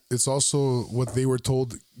 It's also what they were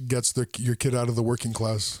told gets your kid out of the working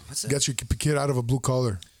class. Gets your kid out of a blue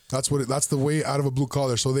collar. That's the way out of a blue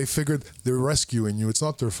collar. So they figured they're rescuing you. It's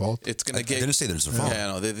not their fault. It's gonna get. I didn't say there's a fault. Yeah,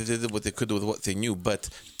 no, they did what they could with what they knew. But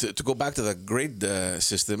to go back to the grade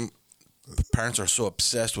system, parents are so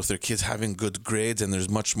obsessed with their kids having good grades, and there's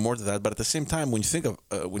much more to that. But at the same time, when you think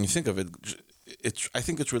of it, I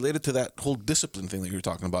think it's related to that whole discipline thing that you're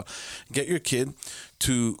talking about. Get your kid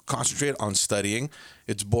to concentrate on studying.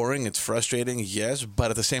 It's boring, it's frustrating, yes,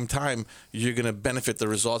 but at the same time, you're going to benefit the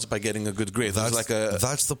results by getting a good grade.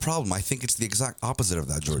 That's the problem. I think it's the exact opposite of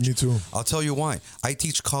that, George. Me too. I'll tell you why. I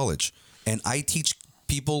teach college, and I teach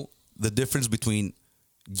people the difference between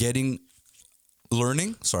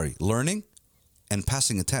learning and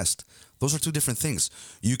passing a test. Those are two different things.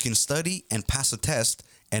 You can study and pass a test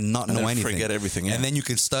and not know anything. Forget everything. Yeah. And then you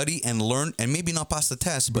can study and learn and maybe not pass the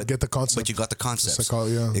test, but get the concept. But you got the concepts.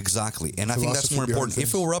 Yeah. Exactly. And I think that's more important.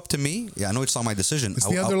 If it were up to me, I know it's not my decision. It's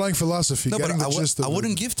the underlying philosophy. No, but I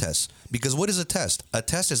wouldn't give tests, because what is a test? A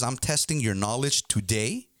test is I'm testing your knowledge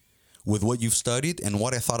today with what you've studied and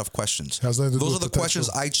what I thought of questions. Those are the questions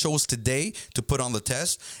I chose today to put on the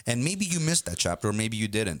test, and maybe you missed that chapter or maybe you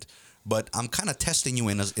didn't. But I'm kind of testing you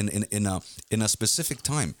in a specific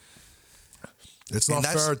time. It's not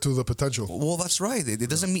fair to the potential. Well, that's right. It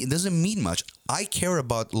doesn't mean much. I care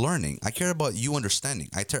about learning. I care about you understanding.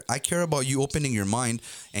 I care about you opening your mind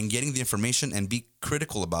and getting the information and be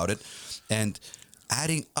critical about it and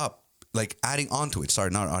adding onto it. Sorry,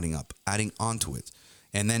 not adding up, adding onto it.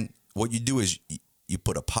 And then what you do is you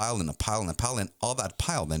put a pile and a pile and a pile, and all that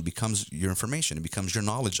pile then becomes your information. It becomes your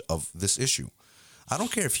knowledge of this issue. I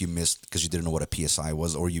don't care if you missed because you didn't know what a PSI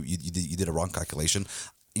was, or you did a wrong calculation.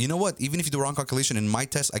 You know what? Even if you do a wrong calculation, in my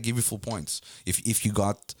test, I give you full points. If you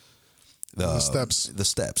got the steps,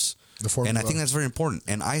 the formula. And I think that's very important.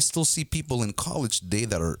 And I still see people in college today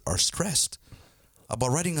that are stressed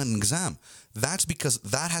about writing an exam. That's because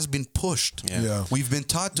that has been pushed. Yeah. We've been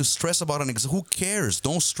taught to stress about an exam. Who cares?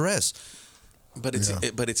 Don't stress. But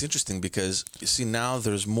it's interesting because you see now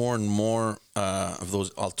there's more and more of those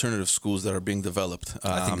alternative schools that are being developed.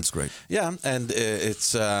 I think it's great. Yeah, and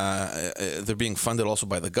they're being funded also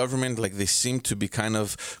by the government. Like they seem to be kind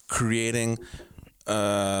of creating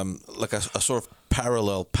like a sort of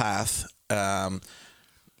parallel path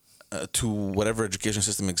to whatever education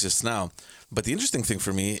system exists now. But the interesting thing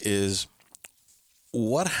for me is,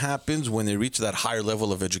 what happens when they reach that higher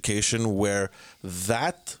level of education where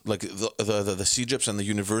that, like the CGIPs and the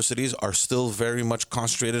universities are still very much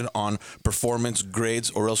concentrated on performance grades,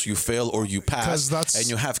 or else you fail or you pass, and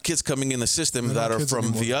you have kids coming in the system that are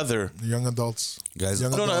from the other young adults, guys.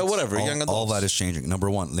 Young whatever. Young adults. All that is changing. Number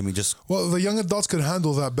one, let me just. Well, the young adults could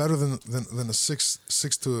handle that better than a six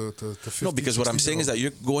to 15. No, because what I'm saying is that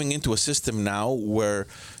you're going into a system now where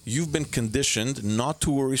you've been conditioned not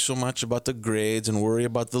to worry so much about the grades and worry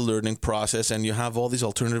about the learning process, and you have all these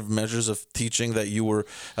alternative measures of teaching that you were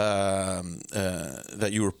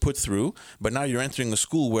put through. But now you're entering a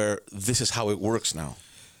school where this is how it works now.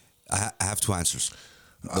 I have two answers.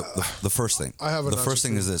 The first thing. I have the first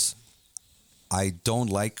thing is this. I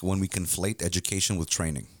don't like when we conflate education with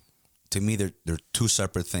training. To me, they're two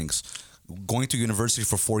separate things. Going to university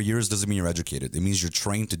for 4 years doesn't mean you're educated. It means you're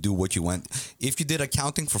trained to do what you went. If you did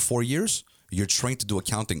accounting for 4 years, you're trained to do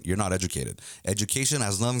accounting. You're not educated. Education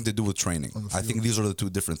has nothing to do with training. I think these are the two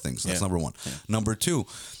different things. That's number one. Yeah. Number two,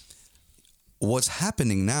 what's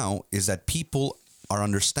happening now is that people are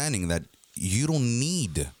understanding that you don't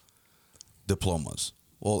need diplomas.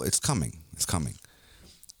 Well, it's coming. It's coming.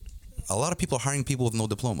 A lot of people are hiring people with no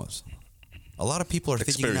diplomas. A lot of people are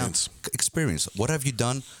thinking now, experience. What have you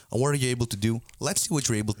done? What are you able to do? Let's see what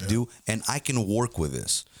you're able to do, and I can work with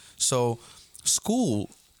this. So,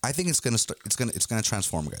 school, I think it's gonna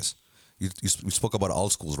transform, guys. We spoke about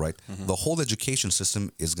all schools, right? Mm-hmm. The whole education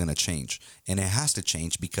system is gonna change, and it has to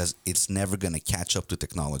change because it's never gonna catch up to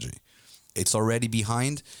technology. It's already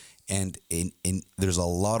behind, and there's a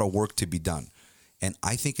lot of work to be done, and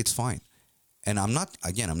I think it's fine. And I'm not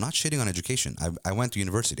shitting on education. I went to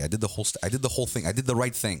university. I did the whole thing. I did the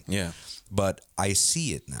right thing. Yeah. But I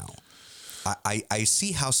see it now. I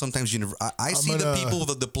see how sometimes I see the people with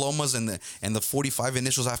the diplomas and the 45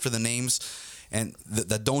 initials after the names, and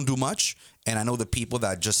that don't do much. And I know the people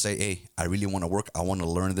that just say, "Hey, I really want to work. I want to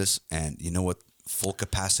learn this." And you know what? Full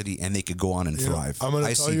capacity, and they could go on and thrive. I'm going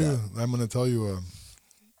to tell you,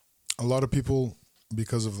 a lot of people,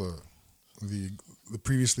 because of the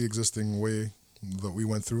previously existing way that we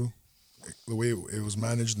went through, the way it was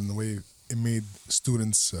managed and the way it made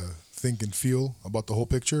students think and feel about the whole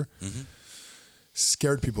picture,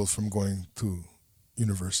 scared people from going to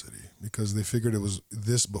university because they figured it was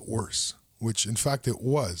this but worse, which in fact it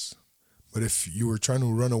was. But if you were trying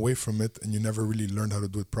to run away from it and you never really learned how to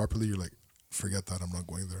do it properly, you're like, forget that, I'm not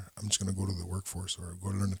going there. I'm just going to go to the workforce or go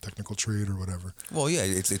learn a technical trade or whatever. Well, yeah,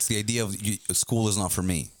 it's the idea of school is not for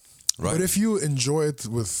me, right? But if you enjoy it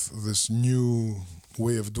with this new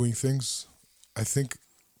way of doing things, I think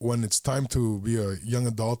when it's time to be a young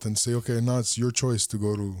adult and say, okay, now it's your choice to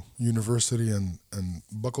go to university and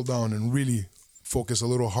buckle down and really focus a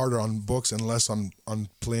little harder on books and less on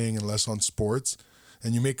playing and less on sports,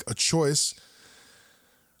 and you make a choice,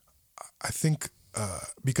 I think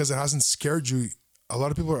because it hasn't scared you, a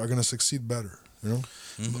lot of people are going to succeed better, you know?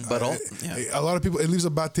 Mm-hmm. But a lot of people, it leaves a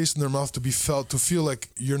bad taste in their mouth to feel like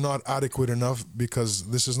you're not adequate enough because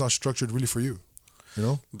this is not structured really for you, you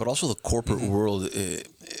know? But also the corporate world,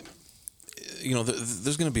 you know,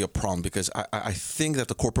 there's going to be a problem because I think that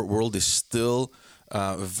the corporate world is still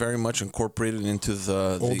very much incorporated into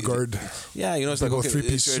the old guard. Yeah, you know, it's people like, okay,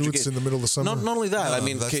 three-piece suits in the middle of summer. Not only that, No, I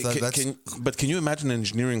mean, that's can you imagine an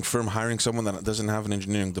engineering firm hiring someone that doesn't have an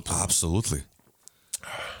engineering diploma? Absolutely.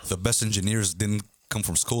 The best engineers didn't come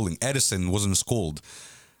from schooling. Edison wasn't schooled.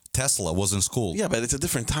 Tesla wasn't schooled. Yeah, but it's a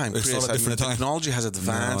different time. It's Chris. not a different time. Technology has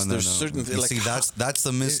advanced. No. There's certain things. You Like, see, that's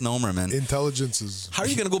the misnomer, man. Intelligence is... how are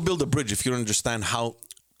you going to go build a bridge if you don't understand how,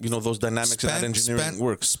 you know, those dynamics of that engineering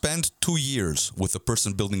works? Spend 2 years with a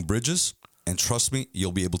person building bridges, and trust me,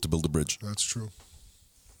 you'll be able to build a bridge. That's true.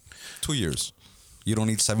 2 years. You don't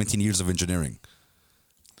need 17 years of engineering.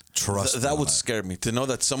 Trust me. That would scare me to know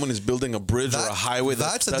that someone is building a bridge or a highway.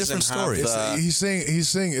 That's a different story. He's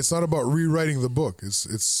saying it's not about rewriting the book.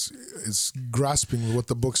 It's grasping what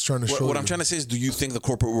the book's trying to show. What I'm trying to say is, do you think the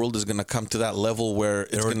corporate world is going to come to that level where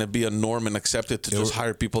it's going to be a norm and accepted to just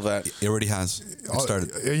hire people that... It already has. It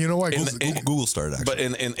started. You know why? Google started, actually.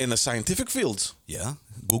 But in the scientific fields? Yeah.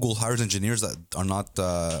 Google hires engineers that are not...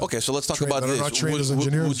 Okay, so let's talk about this. Not trained as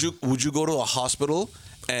engineers. Would you go to a hospital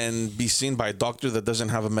and be seen by a doctor that doesn't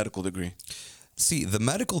have a medical degree? See, the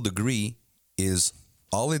medical degree is...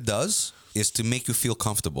 all it does is to make you feel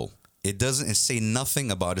comfortable. It doesn't say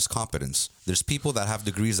nothing about his competence. There's people that have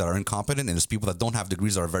degrees that are incompetent, and there's people that don't have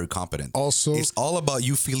degrees that are very competent. Also, it's all about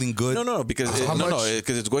you feeling good. No, because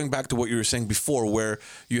it's going back to what you were saying before, where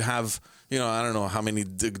you have, you know, I don't know how many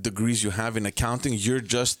degrees you have in accounting. You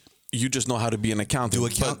just know how to be an accountant.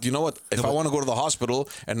 But you know what? If I want to go to the hospital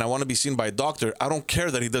and I want to be seen by a doctor, I don't care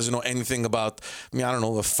that he doesn't know anything about, I mean, I don't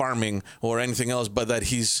know, farming or anything else, but that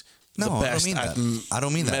he's the best I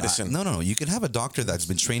don't mean that. medicine. No. You can have a doctor that's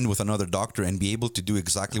been trained with another doctor and be able to do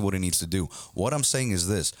exactly what he needs to do. What I'm saying is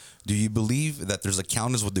this. Do you believe that there's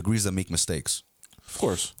accountants with degrees that make mistakes? Of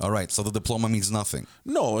course. All right, so the diploma means nothing.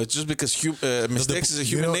 No, it's just because mistakes is a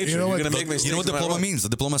human nature. You're going to make mistakes. You know what diploma means? The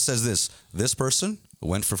diploma says this. This person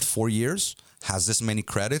went for 4 years, has this many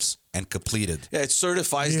credits, and completed. Yeah, it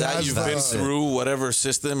certifies that you've been through whatever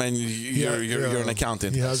system and you're an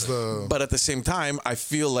accountant. He has the... But at the same time, I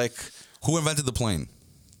feel like... Who invented the plane?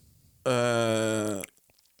 The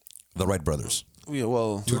Wright brothers. Yeah,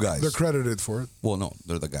 well... Two guys. They're credited for it. Well, no,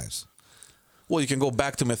 they're the guys. Well, you can go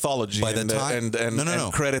back to mythology and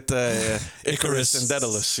credit Icarus and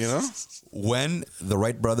Daedalus, you know? When the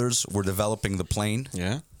Wright brothers were developing the plane,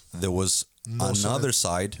 there was another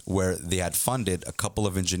side where they had funded a couple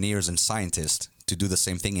of engineers and scientists to do the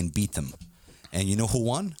same thing and beat them. And you know who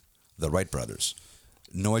won? The Wright brothers.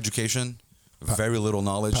 No education, very little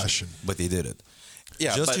knowledge, passion. But they did it.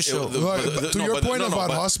 Yeah, just to show. To your point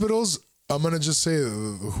about hospitals, I'm going to just say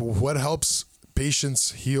what helps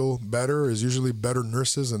patients heal better is usually better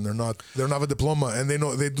nurses, and they don't have a diploma, and they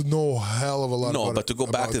do know a hell of a lot. No, but to go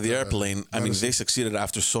back to the airplane, I mean, they succeeded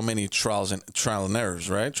after so many trial and errors,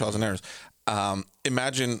 right? Trials and errors.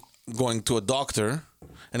 Imagine going to a doctor,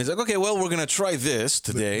 and he's like, "Okay, well, we're gonna try this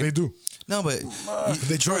today." They do. No, but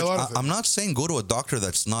they try a lot of things. I'm not saying go to a doctor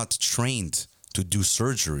that's not trained to do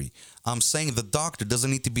surgery. I'm saying the doctor doesn't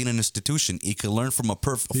need to be in an institution. He can learn from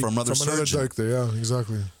another surgeon. Doctor, yeah,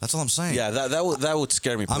 exactly. That's all I'm saying. Yeah, that would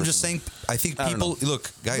scare me personally. I'm just saying, I think people, look,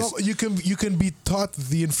 guys. No, you can be taught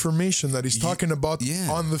the information that he's talking about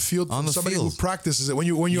on the field from somebody who practices it. When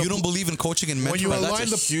you don't believe in coaching and mentoring,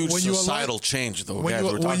 that's a huge societal change, though.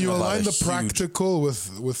 When you align the practical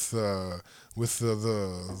with the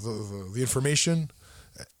information,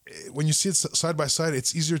 when you see it side by side,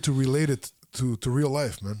 it's easier to relate it to real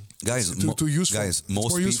life, man. Guys, to useful. Guys, it's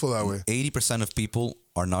more useful that way. 80% of people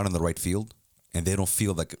are not in the right field, and they don't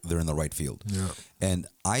feel like they're in the right field. Yeah. And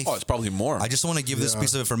it's probably more. I just want to give this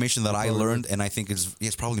piece of information that I learned, and I think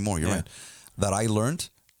it's probably more. You're right. That I learned,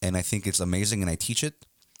 and I think it's amazing, and I teach it.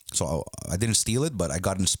 So I didn't steal it, but I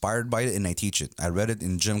got inspired by it, and I teach it. I read it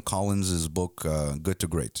in Jim Collins' book, Good to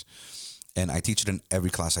Great, and I teach it in every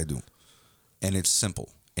class I do. And it's simple.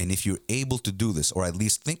 And if you're able to do this, or at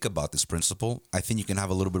least think about this principle, I think you can have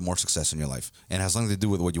a little bit more success in your life. And it has nothing to do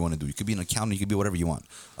with what you want to do. You could be an accountant, you could be whatever you want.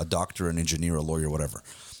 A doctor, an engineer, a lawyer, whatever.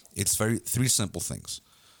 It's three simple things.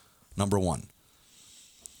 Number one,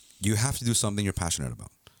 you have to do something you're passionate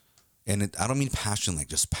about. And I don't mean passion like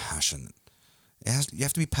just passion. You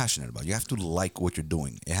have to be passionate about it. You have to like what you're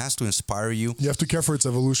doing. It has to inspire you. You have to care for its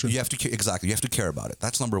evolution. Exactly. You have to care about it.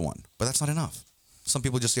 That's number one. But that's not enough. Some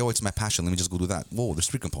people just say, oh, it's my passion. Let me just go do that. Whoa, there's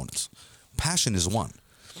 3 components. Passion is one.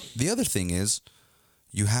 The other thing is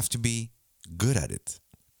you have to be good at it.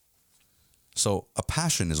 So a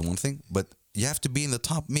passion is one thing, but you have to be in the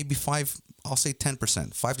top maybe 5, I'll say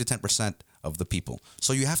 10%, 5 to 10% of the people.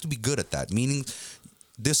 So you have to be good at that, meaning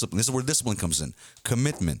discipline. This is where discipline comes in.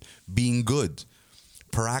 Commitment, being good,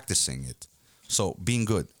 practicing it. So being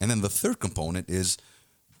good. And then the third component is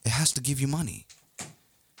it has to give you money.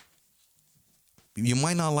 You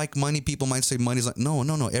might not like money. People might say money's like, no.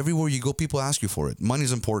 Everywhere you go, people ask you for it.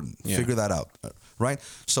 Money's important. Yeah. Figure that out. Right?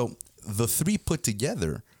 So the 3 put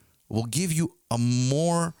together will give you a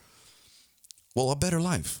better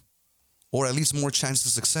life. Or at least more chance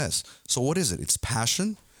of success. So what is it? It's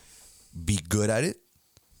passion, be good at it,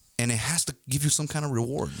 and it has to give you some kind of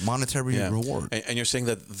reward, monetary reward. And you're saying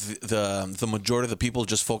that the majority of the people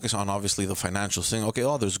just focus on obviously the financial thing. Okay,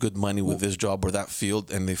 there's good money with this job or that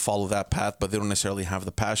field, and they follow that path, but they don't necessarily have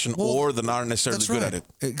the passion, or they're not necessarily good at it.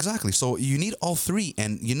 Exactly. So you need all 3,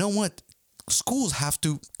 and you know what? Schools have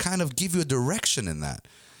to kind of give you a direction in that.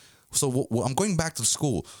 So I'm going back to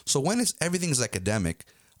school. So when everything's academic,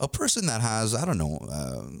 a person that has, I don't know,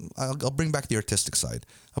 I'll bring back the artistic side.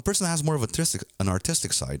 A person that has more of an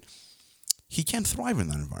artistic side, he can't thrive in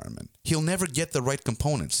that environment. He'll never get the right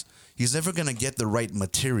components. He's never going to get the right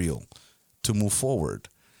material to move forward.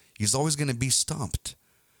 He's always going to be stumped,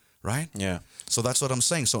 right? Yeah. So that's what I'm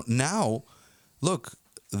saying. So now, look,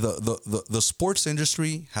 the sports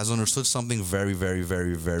industry has understood something very, very,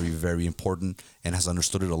 very, very, very important, and has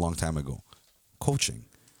understood it a long time ago. Coaching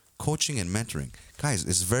and mentoring. Guys,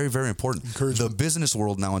 it's very, very important. The business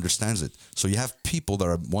world now understands it. So you have people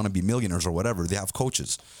that want to be millionaires or whatever. They have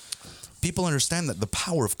coaches. People understand that the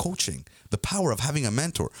power of coaching, the power of having a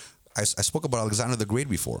mentor. I spoke about Alexander the Great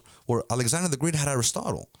before, where Alexander the Great had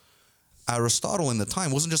Aristotle. Aristotle in the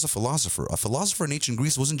time wasn't just a philosopher. A philosopher in ancient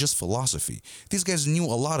Greece wasn't just philosophy. These guys knew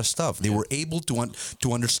a lot of stuff. They were able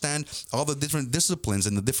to understand all the different disciplines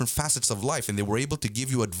and the different facets of life, and they were able to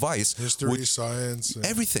give you advice. History, science.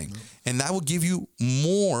 Everything. And that will give you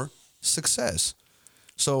more success.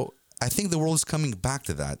 So I think the world is coming back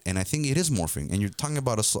to that, and I think it is morphing. And you're talking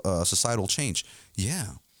about a societal change. Yeah,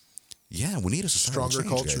 we need a societal stronger change,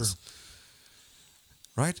 culture. guys.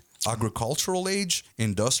 Right? Agricultural age,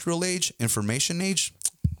 industrial age, information age,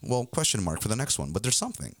 well, question mark for the next one. But there's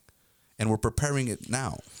something. And we're preparing it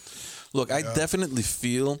now. Look, I definitely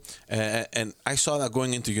feel, and I saw that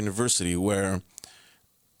going into university, where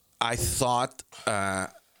I thought,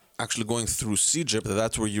 actually going through CEGIP,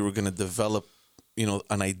 that's where you were going to develop,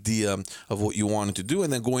 an idea of what you wanted to do,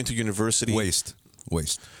 and then going to university. Waste.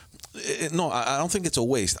 No, I don't think it's a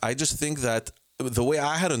waste. I just think that the way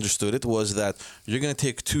I had understood it was that you're going to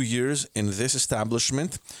take 2 years in this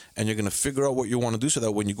establishment, and you're going to figure out what you want to do, so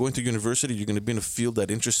that when you go into university, you're going to be in a field that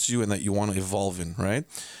interests you and that you want to evolve in, right?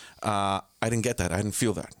 I didn't get that. I didn't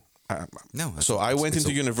feel that. No. So I went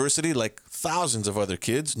into university like thousands of other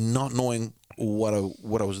kids, not knowing what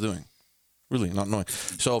I was doing. Really, not knowing.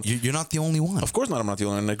 So you're not the only one. Of course not. I'm not the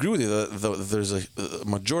only one. And I agree with you. There's a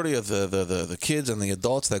majority of the kids and the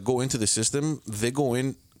adults that go into the system, they go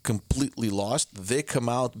in completely lost. They come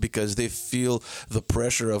out because they feel the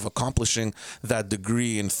pressure of accomplishing that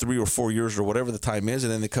degree in 3 or 4 years or whatever the time is,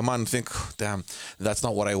 and then they come out and think, damn, that's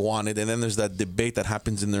not what I wanted. And then there's that debate that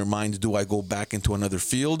happens in their minds: do I go back into another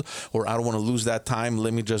field, or I don't want to lose that time,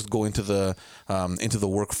 let me just go into the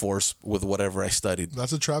workforce with whatever I studied.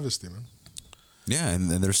 That's a travesty, man. Yeah, and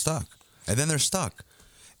they're stuck. And then they're stuck.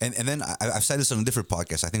 And then I've said this on a different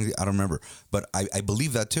podcast. I don't remember, but I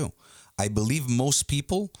believe that too. I believe most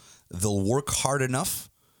people, they'll work hard enough,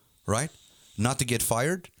 right, not to get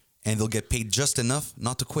fired, and they'll get paid just enough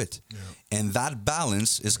not to quit. Yeah. And that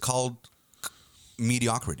balance is called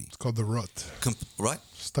mediocrity. It's called the rut. Right?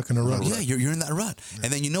 Stuck in a rut. Yeah, you're in that rut. Yeah.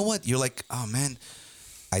 And then you know what? You're like, oh, man,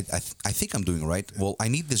 I think I'm doing right. Well, I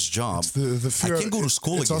need this job. It's the fear. I can't go to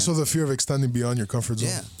school It's again. also the fear of extending beyond your comfort zone.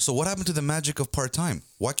 Yeah. So what happened to the magic of part-time?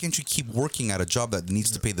 Why can't you keep working at a job that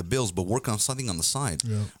needs to pay the bills, but work on something on the side,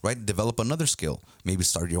 right? Develop another skill. Maybe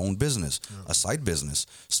start your own business, a side business,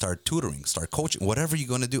 start tutoring, start coaching, whatever you're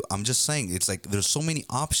going to do. I'm just saying, it's like there's so many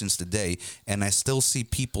options today, and I still see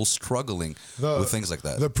people struggling with things like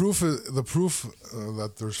that. The proof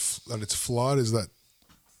that it's flawed is that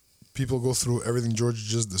people go through everything George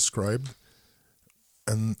just described,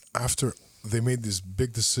 and after they made this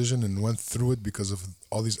big decision and went through it because of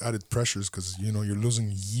all these added pressures, because you're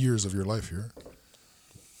losing years of your life here.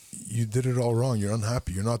 You did it all wrong. You're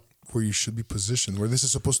unhappy. You're not where you should be positioned, where this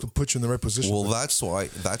is supposed to put you in the right position. Well, that's why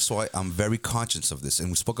I'm very conscious of this. And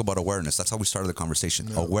we spoke about awareness. That's how we started the conversation.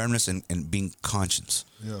 Yeah. Awareness and being conscious,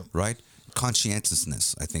 right?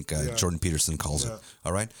 Conscientiousness, I think Jordan Peterson calls it.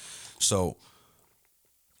 All right? So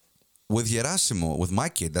with Gerasimo, with my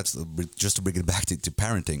kid, that's just to bring it back to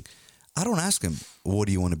parenting, I don't ask him, what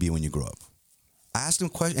do you want to be when you grow up? I ask him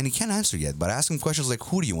questions, and he can't answer yet, but I ask him questions like,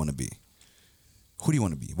 who do you want to be? Who do you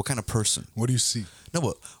want to be? What kind of person? What do you see? No,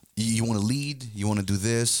 but you want to lead? You want to do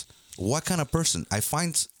this? What kind of person? I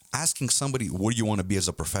find asking somebody, what do you want to be as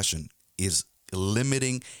a profession, is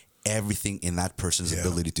limiting everything in that person's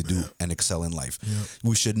ability to do and excel in life. Yeah.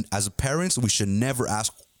 We should, as parents, we should never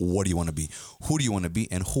ask, what do you want to be? Who do you want to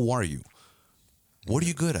be? And who are you? What are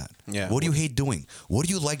you good at? Yeah. What do you hate doing? What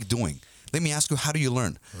do you like doing? Let me ask you, how do you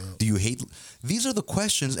learn? Do you hate? These are the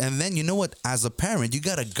questions. And then, you know what? As a parent, you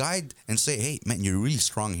got to guide and say, hey, man, you're really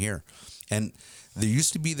strong here. And there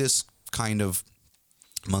used to be this kind of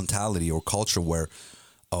mentality or culture where,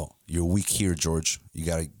 oh, you're weak here, George. You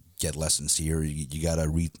got to get lessons here. You got to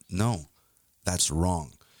read. No, that's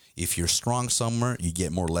wrong. If you're strong somewhere, you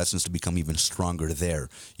get more lessons to become even stronger there.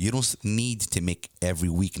 You don't need to make every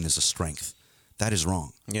weakness a strength. That is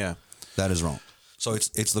wrong. Yeah. That is wrong. So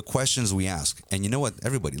it's the questions we ask. And you know what?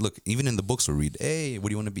 Everybody, look, even in the books we read, hey, what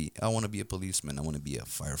do you want to be? I want to be a policeman. I want to be a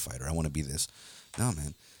firefighter. I want to be this. No,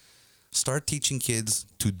 man. Start teaching kids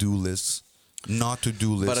to-do lists, not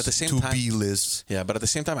to-do lists, but at the same time, be lists. Yeah, but at the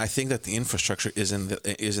same time, I think that the infrastructure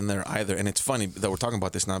isn't there either. And it's funny that we're talking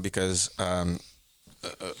about this now because a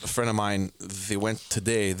friend of mine, they went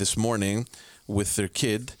this morning with their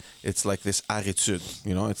kid. It's like this art étude,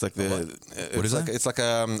 it's like what is that? It's like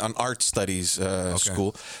an art studies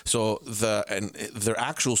school. So their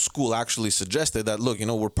actual school actually suggested that, look,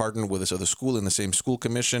 we're partnered with this other school in the same school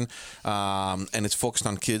commission, and it's focused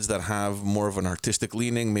on kids that have more of an artistic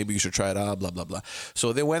leaning. Maybe you should try it out, blah blah blah.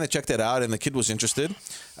 So they went and checked it out, and the kid was interested.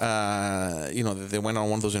 They went on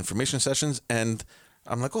one of those information sessions, and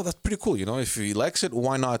I'm like, oh, that's pretty cool. If he likes it,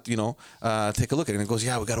 why not, take a look at it. And he goes,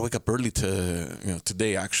 yeah, we got to wake up early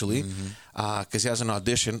today, actually, because he has an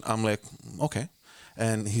audition. I'm like, okay.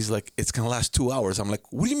 And he's like, it's going to last 2 hours. I'm like,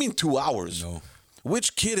 what do you mean 2 hours? No.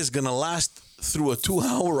 Which kid is going to last through a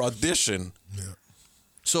 2-hour audition? Yeah.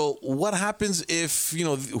 So what happens if,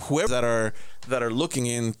 whoever that are looking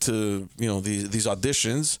into, these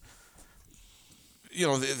auditions,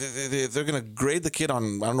 they're going to grade the kid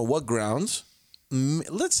on, I don't know what grounds.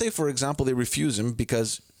 Let's say, for example, they refuse him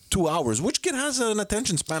because 2 hours. Which kid has an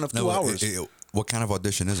attention span of 2 hours? What kind of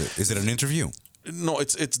audition is it? Is it an interview? No,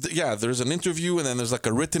 it's there's an interview, and then there's like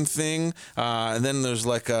a written thing, and then there's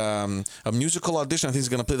like a musical audition. I think he's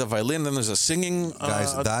gonna play the violin. Then there's a singing.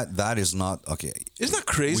 Guys, that is not okay. Isn't that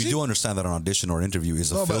crazy? We do understand that an audition or interview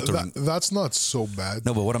is a filtering. That's not so bad.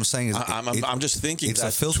 No, but what I'm saying is, I'm just thinking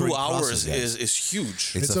that 2 hours is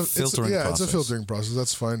huge. It's a filtering process. It's a filtering process.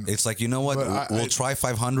 That's fine. It's like, you know what? We'll try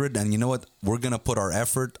 500, and you know what? We're gonna put our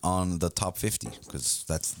effort on the top 50 because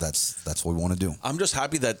that's what we want to do. I'm just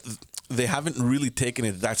happy that they haven't really taken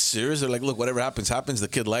it that serious. They're like, look, whatever happens. The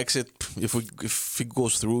kid likes it. If it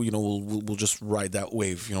goes through, we'll just ride that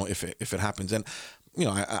wave. If it happens. And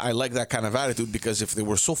I like that kind of attitude, because if they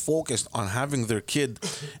were so focused on having their kid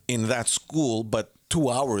in that school, but 2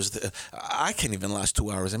 hours, I can't even last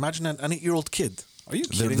 2 hours. Imagine an 8-year-old kid. Are you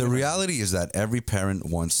kidding? The reality is that every parent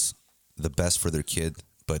wants the best for their kid,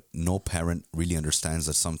 but no parent really understands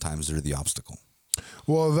that sometimes they're the obstacle.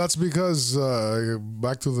 Well, that's because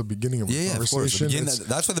back to the beginning of the conversation. Of course.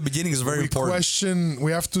 That's why the beginning is very important.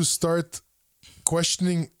 We have to start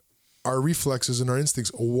questioning our reflexes and our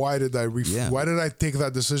instincts. Why did I Why did I take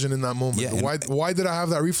that decision in that moment? Yeah, why did I have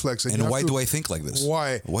that reflex? And why do I think like this?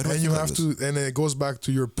 Why? Why do I and think you like have this? to, and it goes back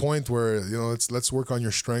to your point where let's work on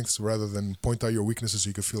your strengths rather than point out your weaknesses so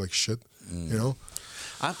you can feel like shit.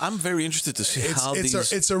 I'm very interested to see how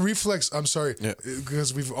it's a reflex. I'm sorry,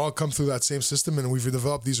 because we've all come through that same system, and we've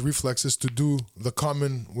developed these reflexes to do the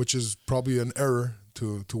common, which is probably an error,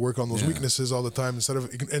 to work on those weaknesses all the time instead of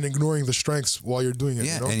and ignoring the strengths while you're doing it.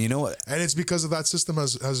 Yeah, you know? and you know what? And it's because of that system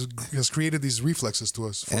has created these reflexes to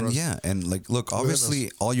us. And us. and like, look,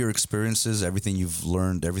 obviously, all your experiences, everything you've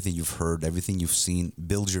learned, everything you've heard, everything you've seen,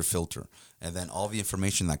 builds your filter. And then all the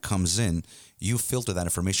information that comes in, you filter that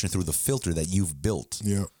information through the filter that you've built.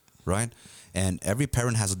 Yeah. Right? And every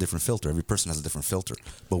parent has a different filter. Every person has a different filter.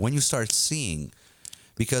 But when you start seeing,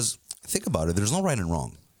 because think about it, there's no right and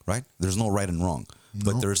wrong, right? There's no right and wrong.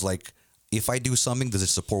 No. But there's like, if I do something, does it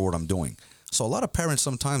support what I'm doing? So a lot of parents,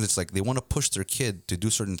 sometimes it's like they want to push their kid to do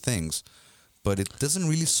certain things, but it doesn't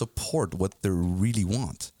really support what they really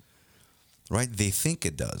want, right? They think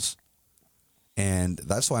it does. And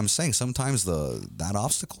that's why I'm saying sometimes that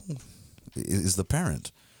obstacle is the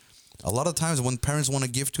parent. A lot of times when parents want to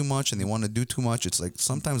give too much and they want to do too much, it's like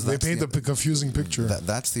sometimes they paint the confusing picture.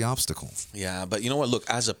 That's the obstacle. Yeah, but you know what? Look,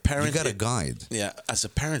 as a parent, you got a guide. Yeah, as a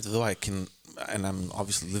parent, though, I can, and I'm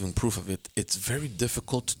obviously living proof of it. It's very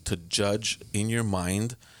difficult to judge in your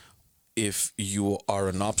mind if you are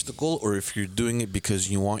an obstacle or if you're doing it because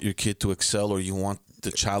you want your kid to excel or you want to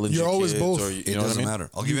challenge you're your always kids. both. Or, it doesn't matter.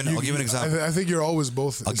 I'll give you an example. I think you're always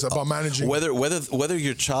both. It's about managing. Whether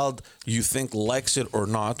your child you think likes it or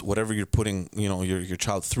not, whatever you're putting, your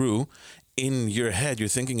child through, in your head, you're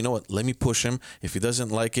thinking, you know what, let me push him. If he doesn't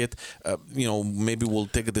like it, maybe we'll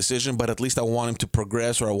take a decision, but at least I want him to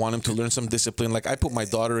progress or I want him to learn some discipline. Like I put my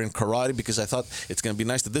daughter in karate because I thought it's going to be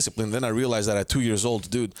nice to discipline. Then I realized that at 2 years old,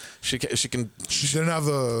 dude, she didn't have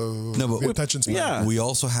the attention span. Yeah. We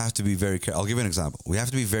also have to be very careful. I'll give you an example. We have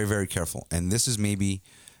to be very, very careful. And this is maybe,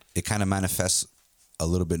 it kind of manifests a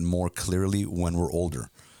little bit more clearly when we're older.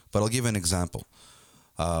 But I'll give you an example.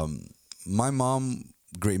 My mom,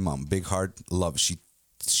 great mom, big heart, love.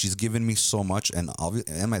 She's given me so much, and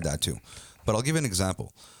my dad too. But I'll give you an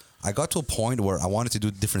example. I got to a point where I wanted to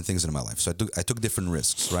do different things in my life, so I took different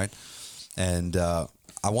risks, right? And I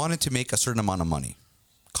wanted to make a certain amount of money.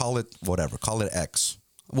 Call it whatever. Call it X,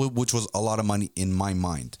 which was a lot of money in my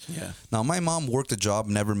mind. Yeah. Now my mom worked a job,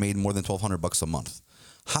 never made more than $1,200 a month.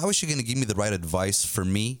 How is she going to give me the right advice for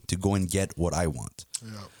me to go and get what I want?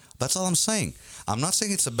 Yeah. That's all I'm saying. I'm not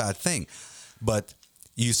saying it's a bad thing, but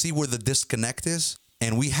you see where the disconnect is?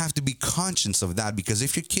 And we have to be conscious of that, because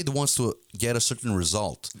if your kid wants to get a certain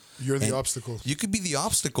result, you're the obstacle. You could be the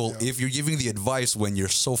obstacle if you're giving the advice when you're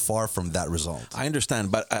so far from that result. I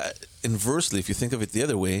understand, but inversely, if you think of it the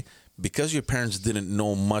other way, because your parents didn't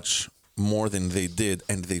know much more than they did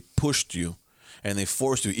and they pushed you and they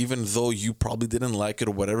forced you, even though you probably didn't like it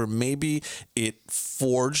or whatever, maybe it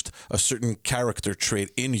forged a certain character trait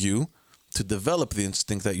in you to develop the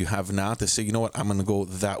instinct that you have now to say, you know what, I'm going to go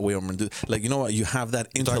that way. I'm going to do, like, you know what, you have that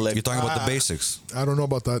intellect. You're talking about the basics. I don't know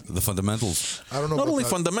about that. The fundamentals. I don't know. Not about only that.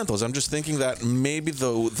 fundamentals. I'm just thinking that maybe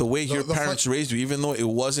the way your parents raised you, even though it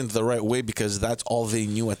wasn't the right way, because that's all they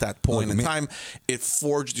knew at that point in time, it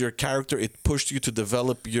forged your character. It pushed you to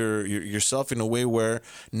develop yourself in a way where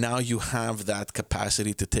now you have that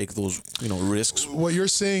capacity to take those risks. What you're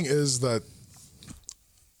saying is that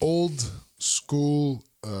old school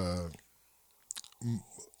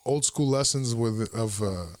lessons of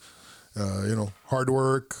hard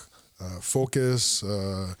work, focus,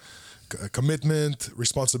 commitment,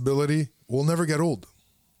 responsibility will never get old.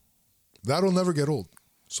 That'll never get old.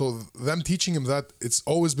 So them teaching him that, it's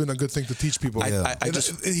always been a good thing to teach people.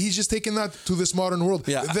 He's just taking that to this modern world.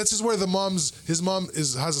 Yeah. This is where his mom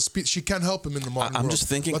has a speech. She can't help him in the modern world. I'm just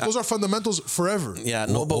thinking, but those are fundamentals forever. Yeah,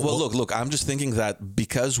 no, but look, I'm just thinking that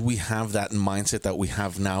because we have that mindset that we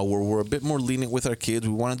have now, where we're a bit more lenient with our kids,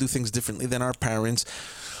 we want to do things differently than our parents.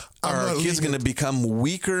 Are our kids going to become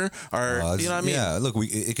weaker? Or you know what I mean? Yeah, look,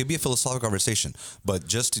 it could be a philosophical conversation, but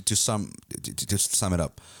just to sum it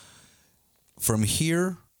up. From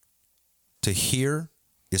here to here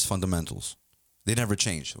is fundamentals. They never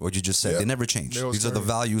change. What you just said, they never change. These are the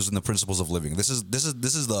values and the principles of living. This is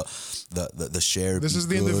the shared. This is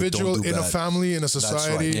the individual in a family, in a society. That's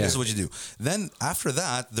right. Yeah. This is what you do. Then after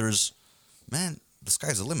that, the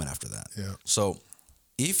sky's the limit after that. Yeah. So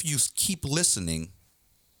if you keep listening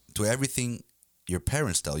to everything your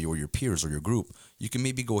parents tell you or your peers or your group, you can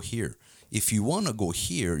maybe go here. If you want to go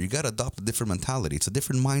here, you got to adopt a different mentality. It's a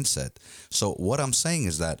different mindset. So what I'm saying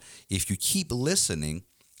is that if you keep listening,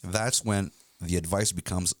 that's when the advice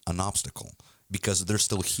becomes an obstacle, because they're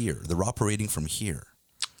still here. They're operating from here.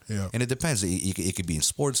 Yeah. And it depends. It could be in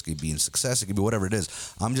sports, it could be in success, it could be whatever it is.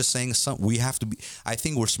 I'm just saying we have to be, I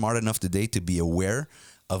think we're smart enough today to be aware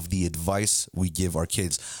of the advice we give our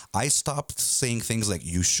kids. I stopped saying things like,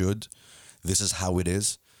 you should, this is how it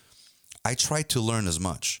is. I try to learn as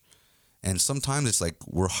much. And sometimes it's like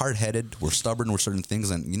we're hard-headed, we're stubborn with certain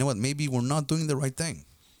things, and you know what? Maybe we're not doing the right thing.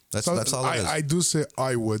 That's all it is. I do say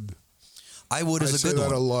I would. I would is a good one. I say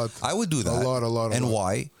that a lot. I would do that. A lot. And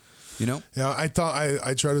why? You know? Yeah, I thought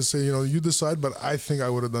I try to say, you decide, but I think I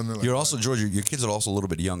would have done it. You're also, George, your kids are also a little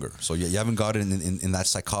bit younger, so you haven't got it in that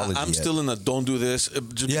psychology. I'm still in the don't do this.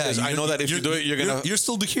 Because I know that if you do it, you're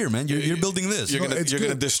still here, man. You're building this. You're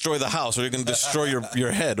gonna destroy the house, or you're gonna destroy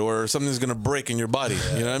your head, or something's gonna break in your body.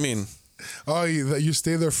 You know what I mean? Oh, you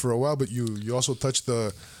stay there for a while, but you also touch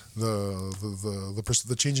the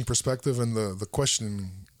changing perspective and the questioning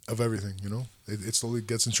of everything. It slowly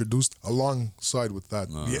gets introduced alongside with that.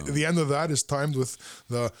 The end of that is timed with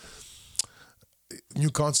the new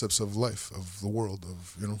concepts of life, of the world,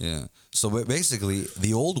 Yeah. So basically,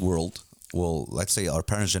 the old world, well, let's say our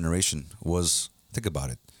parents' generation was, think about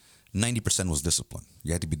it, 90% was discipline.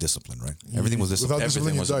 You had to be disciplined, right? Everything was discipline. Without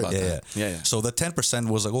discipline, Everything was about that. Yeah. So the 10%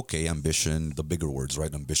 was like, okay, ambition, the bigger words,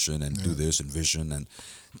 right? Ambition and do this and vision. And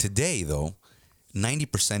today, though,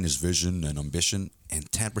 90% is vision and ambition and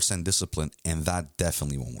 10% discipline, and that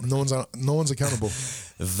definitely won't work. No one's accountable.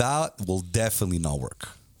 That will definitely not work.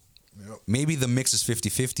 Yep. Maybe the mix is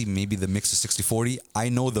 50-50, maybe the mix is 60-40. I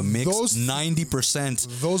know the mix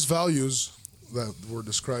 90%. Those values that we're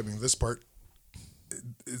describing, this part,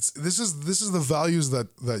 this is the values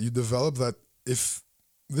that you develop, that if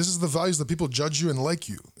this is the values that people judge you and like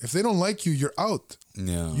you. If they don't like you, you're out.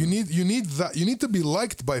 Yeah. You need that. You need to be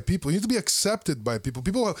liked by people. You need to be accepted by people.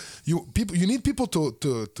 You need people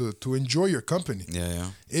to enjoy your company.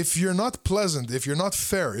 Yeah. If you're not pleasant, if you're not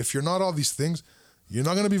fair, if you're not all these things, you're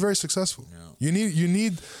not going to be very successful. Yeah.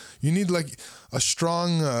 You need like a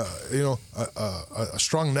strong a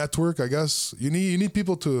strong network, I guess. You need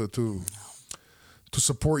people to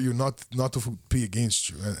support you, not to be against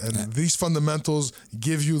you. And these fundamentals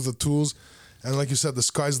give you the tools. And like you said, the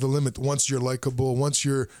sky's the limit. Once you're likable, once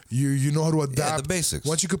you know how to adapt. Yeah, the basics.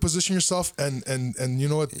 Once you can position yourself and you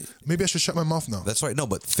know what? Maybe I should shut my mouth now. That's right. No,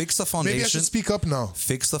 but fix the foundation. Maybe I should speak up now.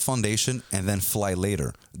 Fix the foundation and then fly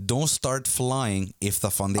later. Don't start flying if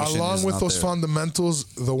the foundation Along is with not those there. fundamentals,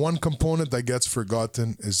 the one component that gets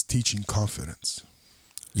forgotten is teaching confidence.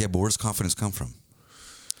 Yeah, but where does confidence come from?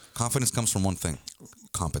 Confidence comes from one thing.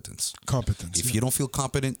 Competence. If you don't feel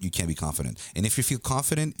competent, you can't be confident. And if you feel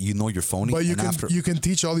confident, you know you're phony. But you can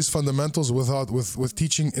teach all these fundamentals with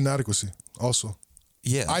teaching inadequacy also.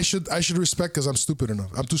 Yeah. I should respect because I'm stupid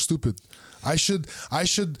enough. I'm too stupid. I should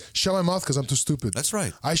shut my mouth because I'm too stupid. That's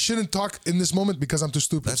right. I shouldn't talk in this moment because I'm too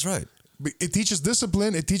stupid. That's right. It teaches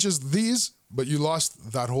discipline. It teaches these, but you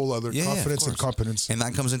lost that whole other confidence and competence. And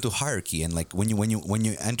that comes into hierarchy. And like when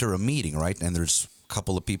you enter a meeting, right? And there's a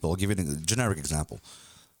couple of people. I'll give you a generic example.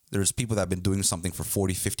 There's people that have been doing something for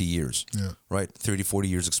 40, 50 years, right? 30, 40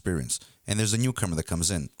 years experience. And there's a newcomer that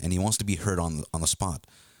comes in and he wants to be heard on the spot.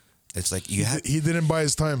 It's like he didn't buy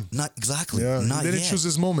his time. Not exactly. Yeah, not he didn't choose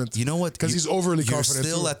his moment. You know what? Because he's overly confident.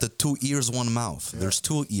 You're still at the 2 ears, 1 mouth. Yeah. There's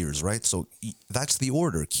 2 ears, right? So that's the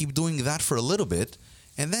order. Keep doing that for a little bit,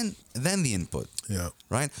 and then the input. Yeah.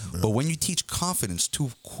 Right. Yeah. But when you teach confidence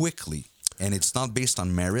too quickly, and it's not based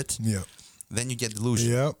on merit, then you get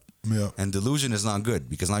delusion. Yeah. Yeah. And delusion is not good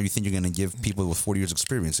because now you think you're going to give people with 40 years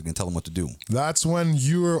experience, you can tell them what to do. That's when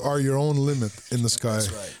you are your own limit in the sky.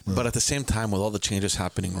 That's right. Yeah. But at the same time, with all the changes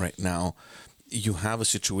happening right now, you have a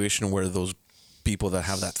situation where those people that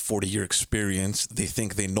have that 40-year experience, they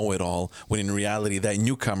think they know it all, when in reality, that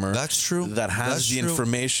newcomer that's true. That has the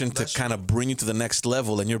information to kind of bring you to the next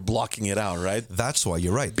level, and you're blocking it out, right? That's why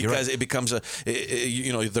you're right. Because it becomes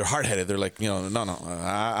they're hard-headed. They're like, no,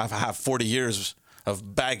 I have 40 years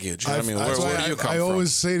of baggage. You know what I mean, where do you come from? I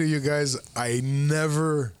always say to you guys, I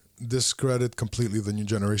never discredit completely the new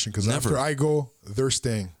generation because after I go, they're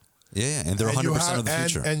staying. Yeah, and they're 100% of the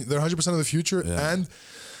future. And they're 100% of the future. Yeah. And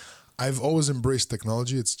I've always embraced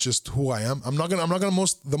technology. It's just who I am. I'm not gonna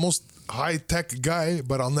the most high tech guy,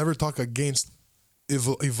 but I'll never talk against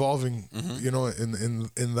evolving. You know,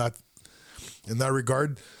 in that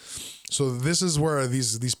regard. So this is where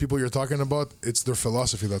these people you're talking about, it's their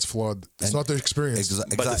philosophy that's flawed. It's not their experience.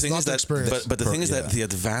 But the thing is that the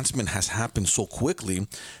advancement has happened so quickly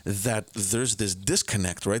that there's this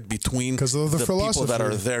disconnect, right, between the people that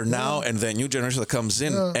are there now and the new generation that comes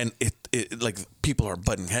in, and it like people are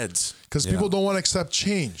butting heads. Because people don't want to accept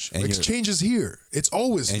change. Like, change is here. It's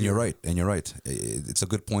always here. And you're right. It's a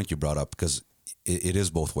good point you brought up because it is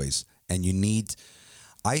both ways. And you need,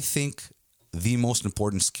 I think, the most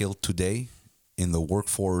important skill today in the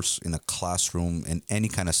workforce, in a classroom, in any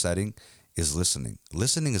kind of setting, is listening.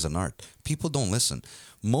 Listening is an art. People don't listen.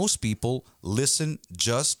 Most people listen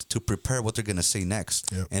just to prepare what they're going to say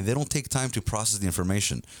next. Yep. And they don't take time to process the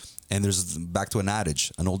information. And there's back to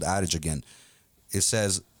an old adage again. It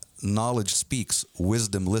says, knowledge speaks,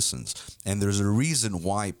 wisdom listens. And there's a reason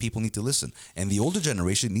why people need to listen. And the older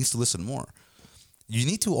generation needs to listen more. You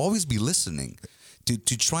need to always be listening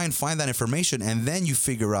to try and find that information. And then you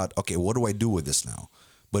figure out, okay, what do I do with this now?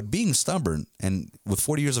 But being stubborn and with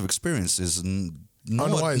 40 years of experience is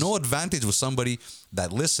no advantage with somebody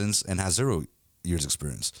that listens and has 0 years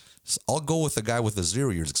experience. So I'll go with a guy with a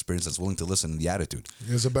 0 years experience that's willing to listen, and the attitude.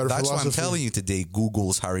 It's a better That's philosophy. why I'm telling you today,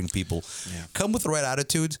 Google's hiring people. Yeah. Come with the right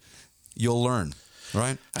attitude, you'll learn.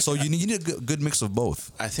 Right? So you need a good mix of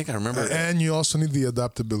both. I think I remember. And you also need the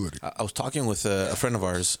adaptability. I was talking with a friend of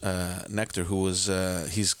ours, Nectar, who was,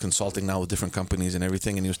 he's consulting now with different companies and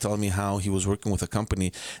everything. And he was telling me how he was working with a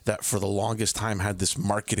company that for the longest time had this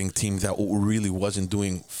marketing team that really wasn't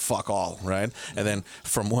doing fuck all, right? And then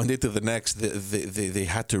from one day to the next, they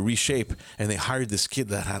had to reshape, and they hired this kid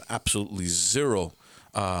that had absolutely zero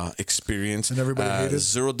experience, and everybody hated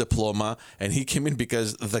 0 diploma, and he came in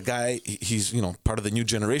because the guy, he's part of the new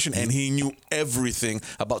generation, and he knew everything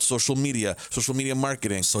about social media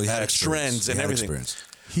marketing, so he had trends and everything.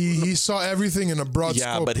 He saw everything in a broad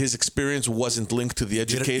scope. Yeah, but his experience wasn't linked to the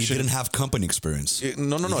education. He didn't have company experience.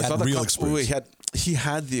 No. He It's had not real experience. He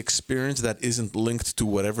had the experience that isn't linked to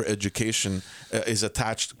whatever education is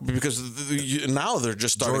attached, because now they're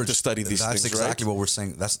just starting to study these things. That's exactly what we're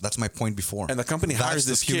saying. That's my point before. And the company hires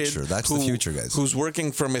this kid. That's the future, guys. Who's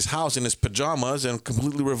working from his house in his pajamas and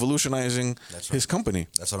completely revolutionizing his company.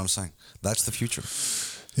 That's what I'm saying. That's the future.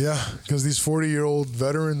 Yeah, because these 40-year-old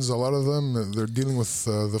veterans, a lot of them, they're dealing with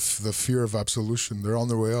the fear of absolution. They're on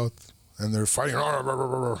their way out, and they're fighting.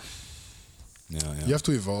 Yeah. You have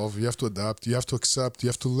to evolve. You have to adapt. You have to accept. You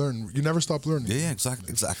have to learn. You never stop learning. Yeah,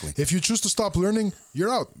 exactly. If you choose to stop learning, you're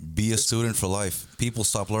out. Be a student for life. People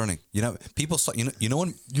stop learning. People stop. You know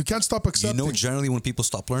when you can't stop accepting. Generally when people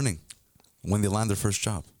stop learning, when they land their first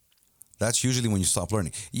job, that's usually when you stop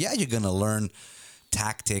learning. Yeah, you're gonna learn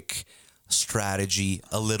tactic, strategy,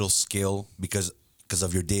 a little skill because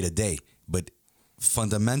of your day to day. But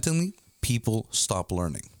fundamentally, people stop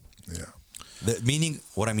learning. Yeah. Meaning,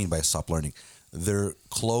 what I mean by stop learning, they're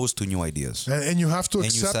closed to new ideas. And you have to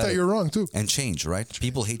accept that you're wrong too. And change, right?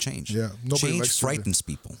 People hate change. Yeah. Change frightens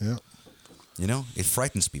people. Yeah. It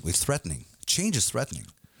frightens people. It's threatening. Change is threatening.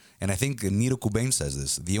 And I think Nito Cobain says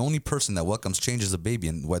this. The only person that welcomes change is a baby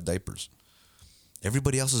in wet diapers.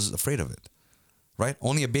 Everybody else is afraid of it. Right?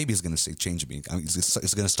 Only a baby is going to say change me.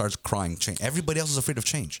 It's going to start crying change. Everybody else is afraid of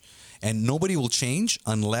change. And nobody will change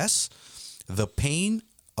unless the pain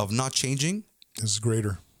of not changing is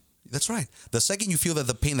greater. That's right. The second you feel that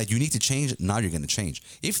the pain that you need to change, now you're going to change.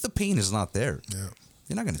 If the pain is not there,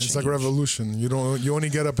 you're not going to change. It's like revolution. You only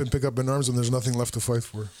get up and pick up in arms when there's nothing left to fight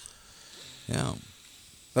for. Yeah.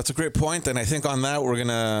 That's a great point, and I think on that we're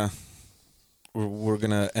gonna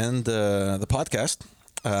end the podcast.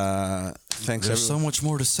 Thanks. There's so much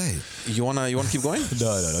more to say. You wanna keep going?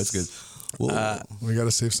 No, it's good. We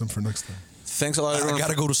gotta save some for next time. Thanks a lot, everyone. I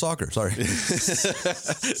gotta go to soccer. Sorry.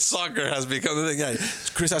 Soccer has become the thing. Yeah.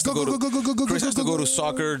 Chris has to go to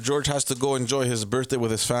soccer. George has to go enjoy his birthday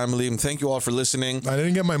with his family. And thank you all for listening. I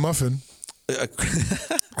didn't get my muffin.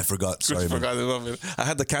 I forgot. Sorry, forgot the muffin. I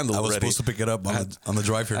had the candle ready. I was supposed to pick it up on the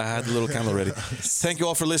drive here. I had the little candle ready. Thank you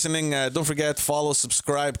all for listening. Don't forget, follow,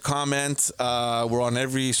 subscribe, comment. We're on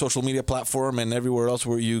every social media platform and everywhere else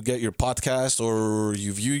where you get your podcast or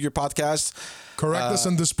you view your podcast. Correct us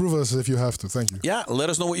and disprove us if you have to. Thank you. Yeah, let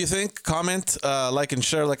us know what you think. Comment, like, and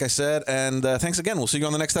share, like I said. And thanks again. We'll see you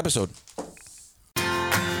on the next episode.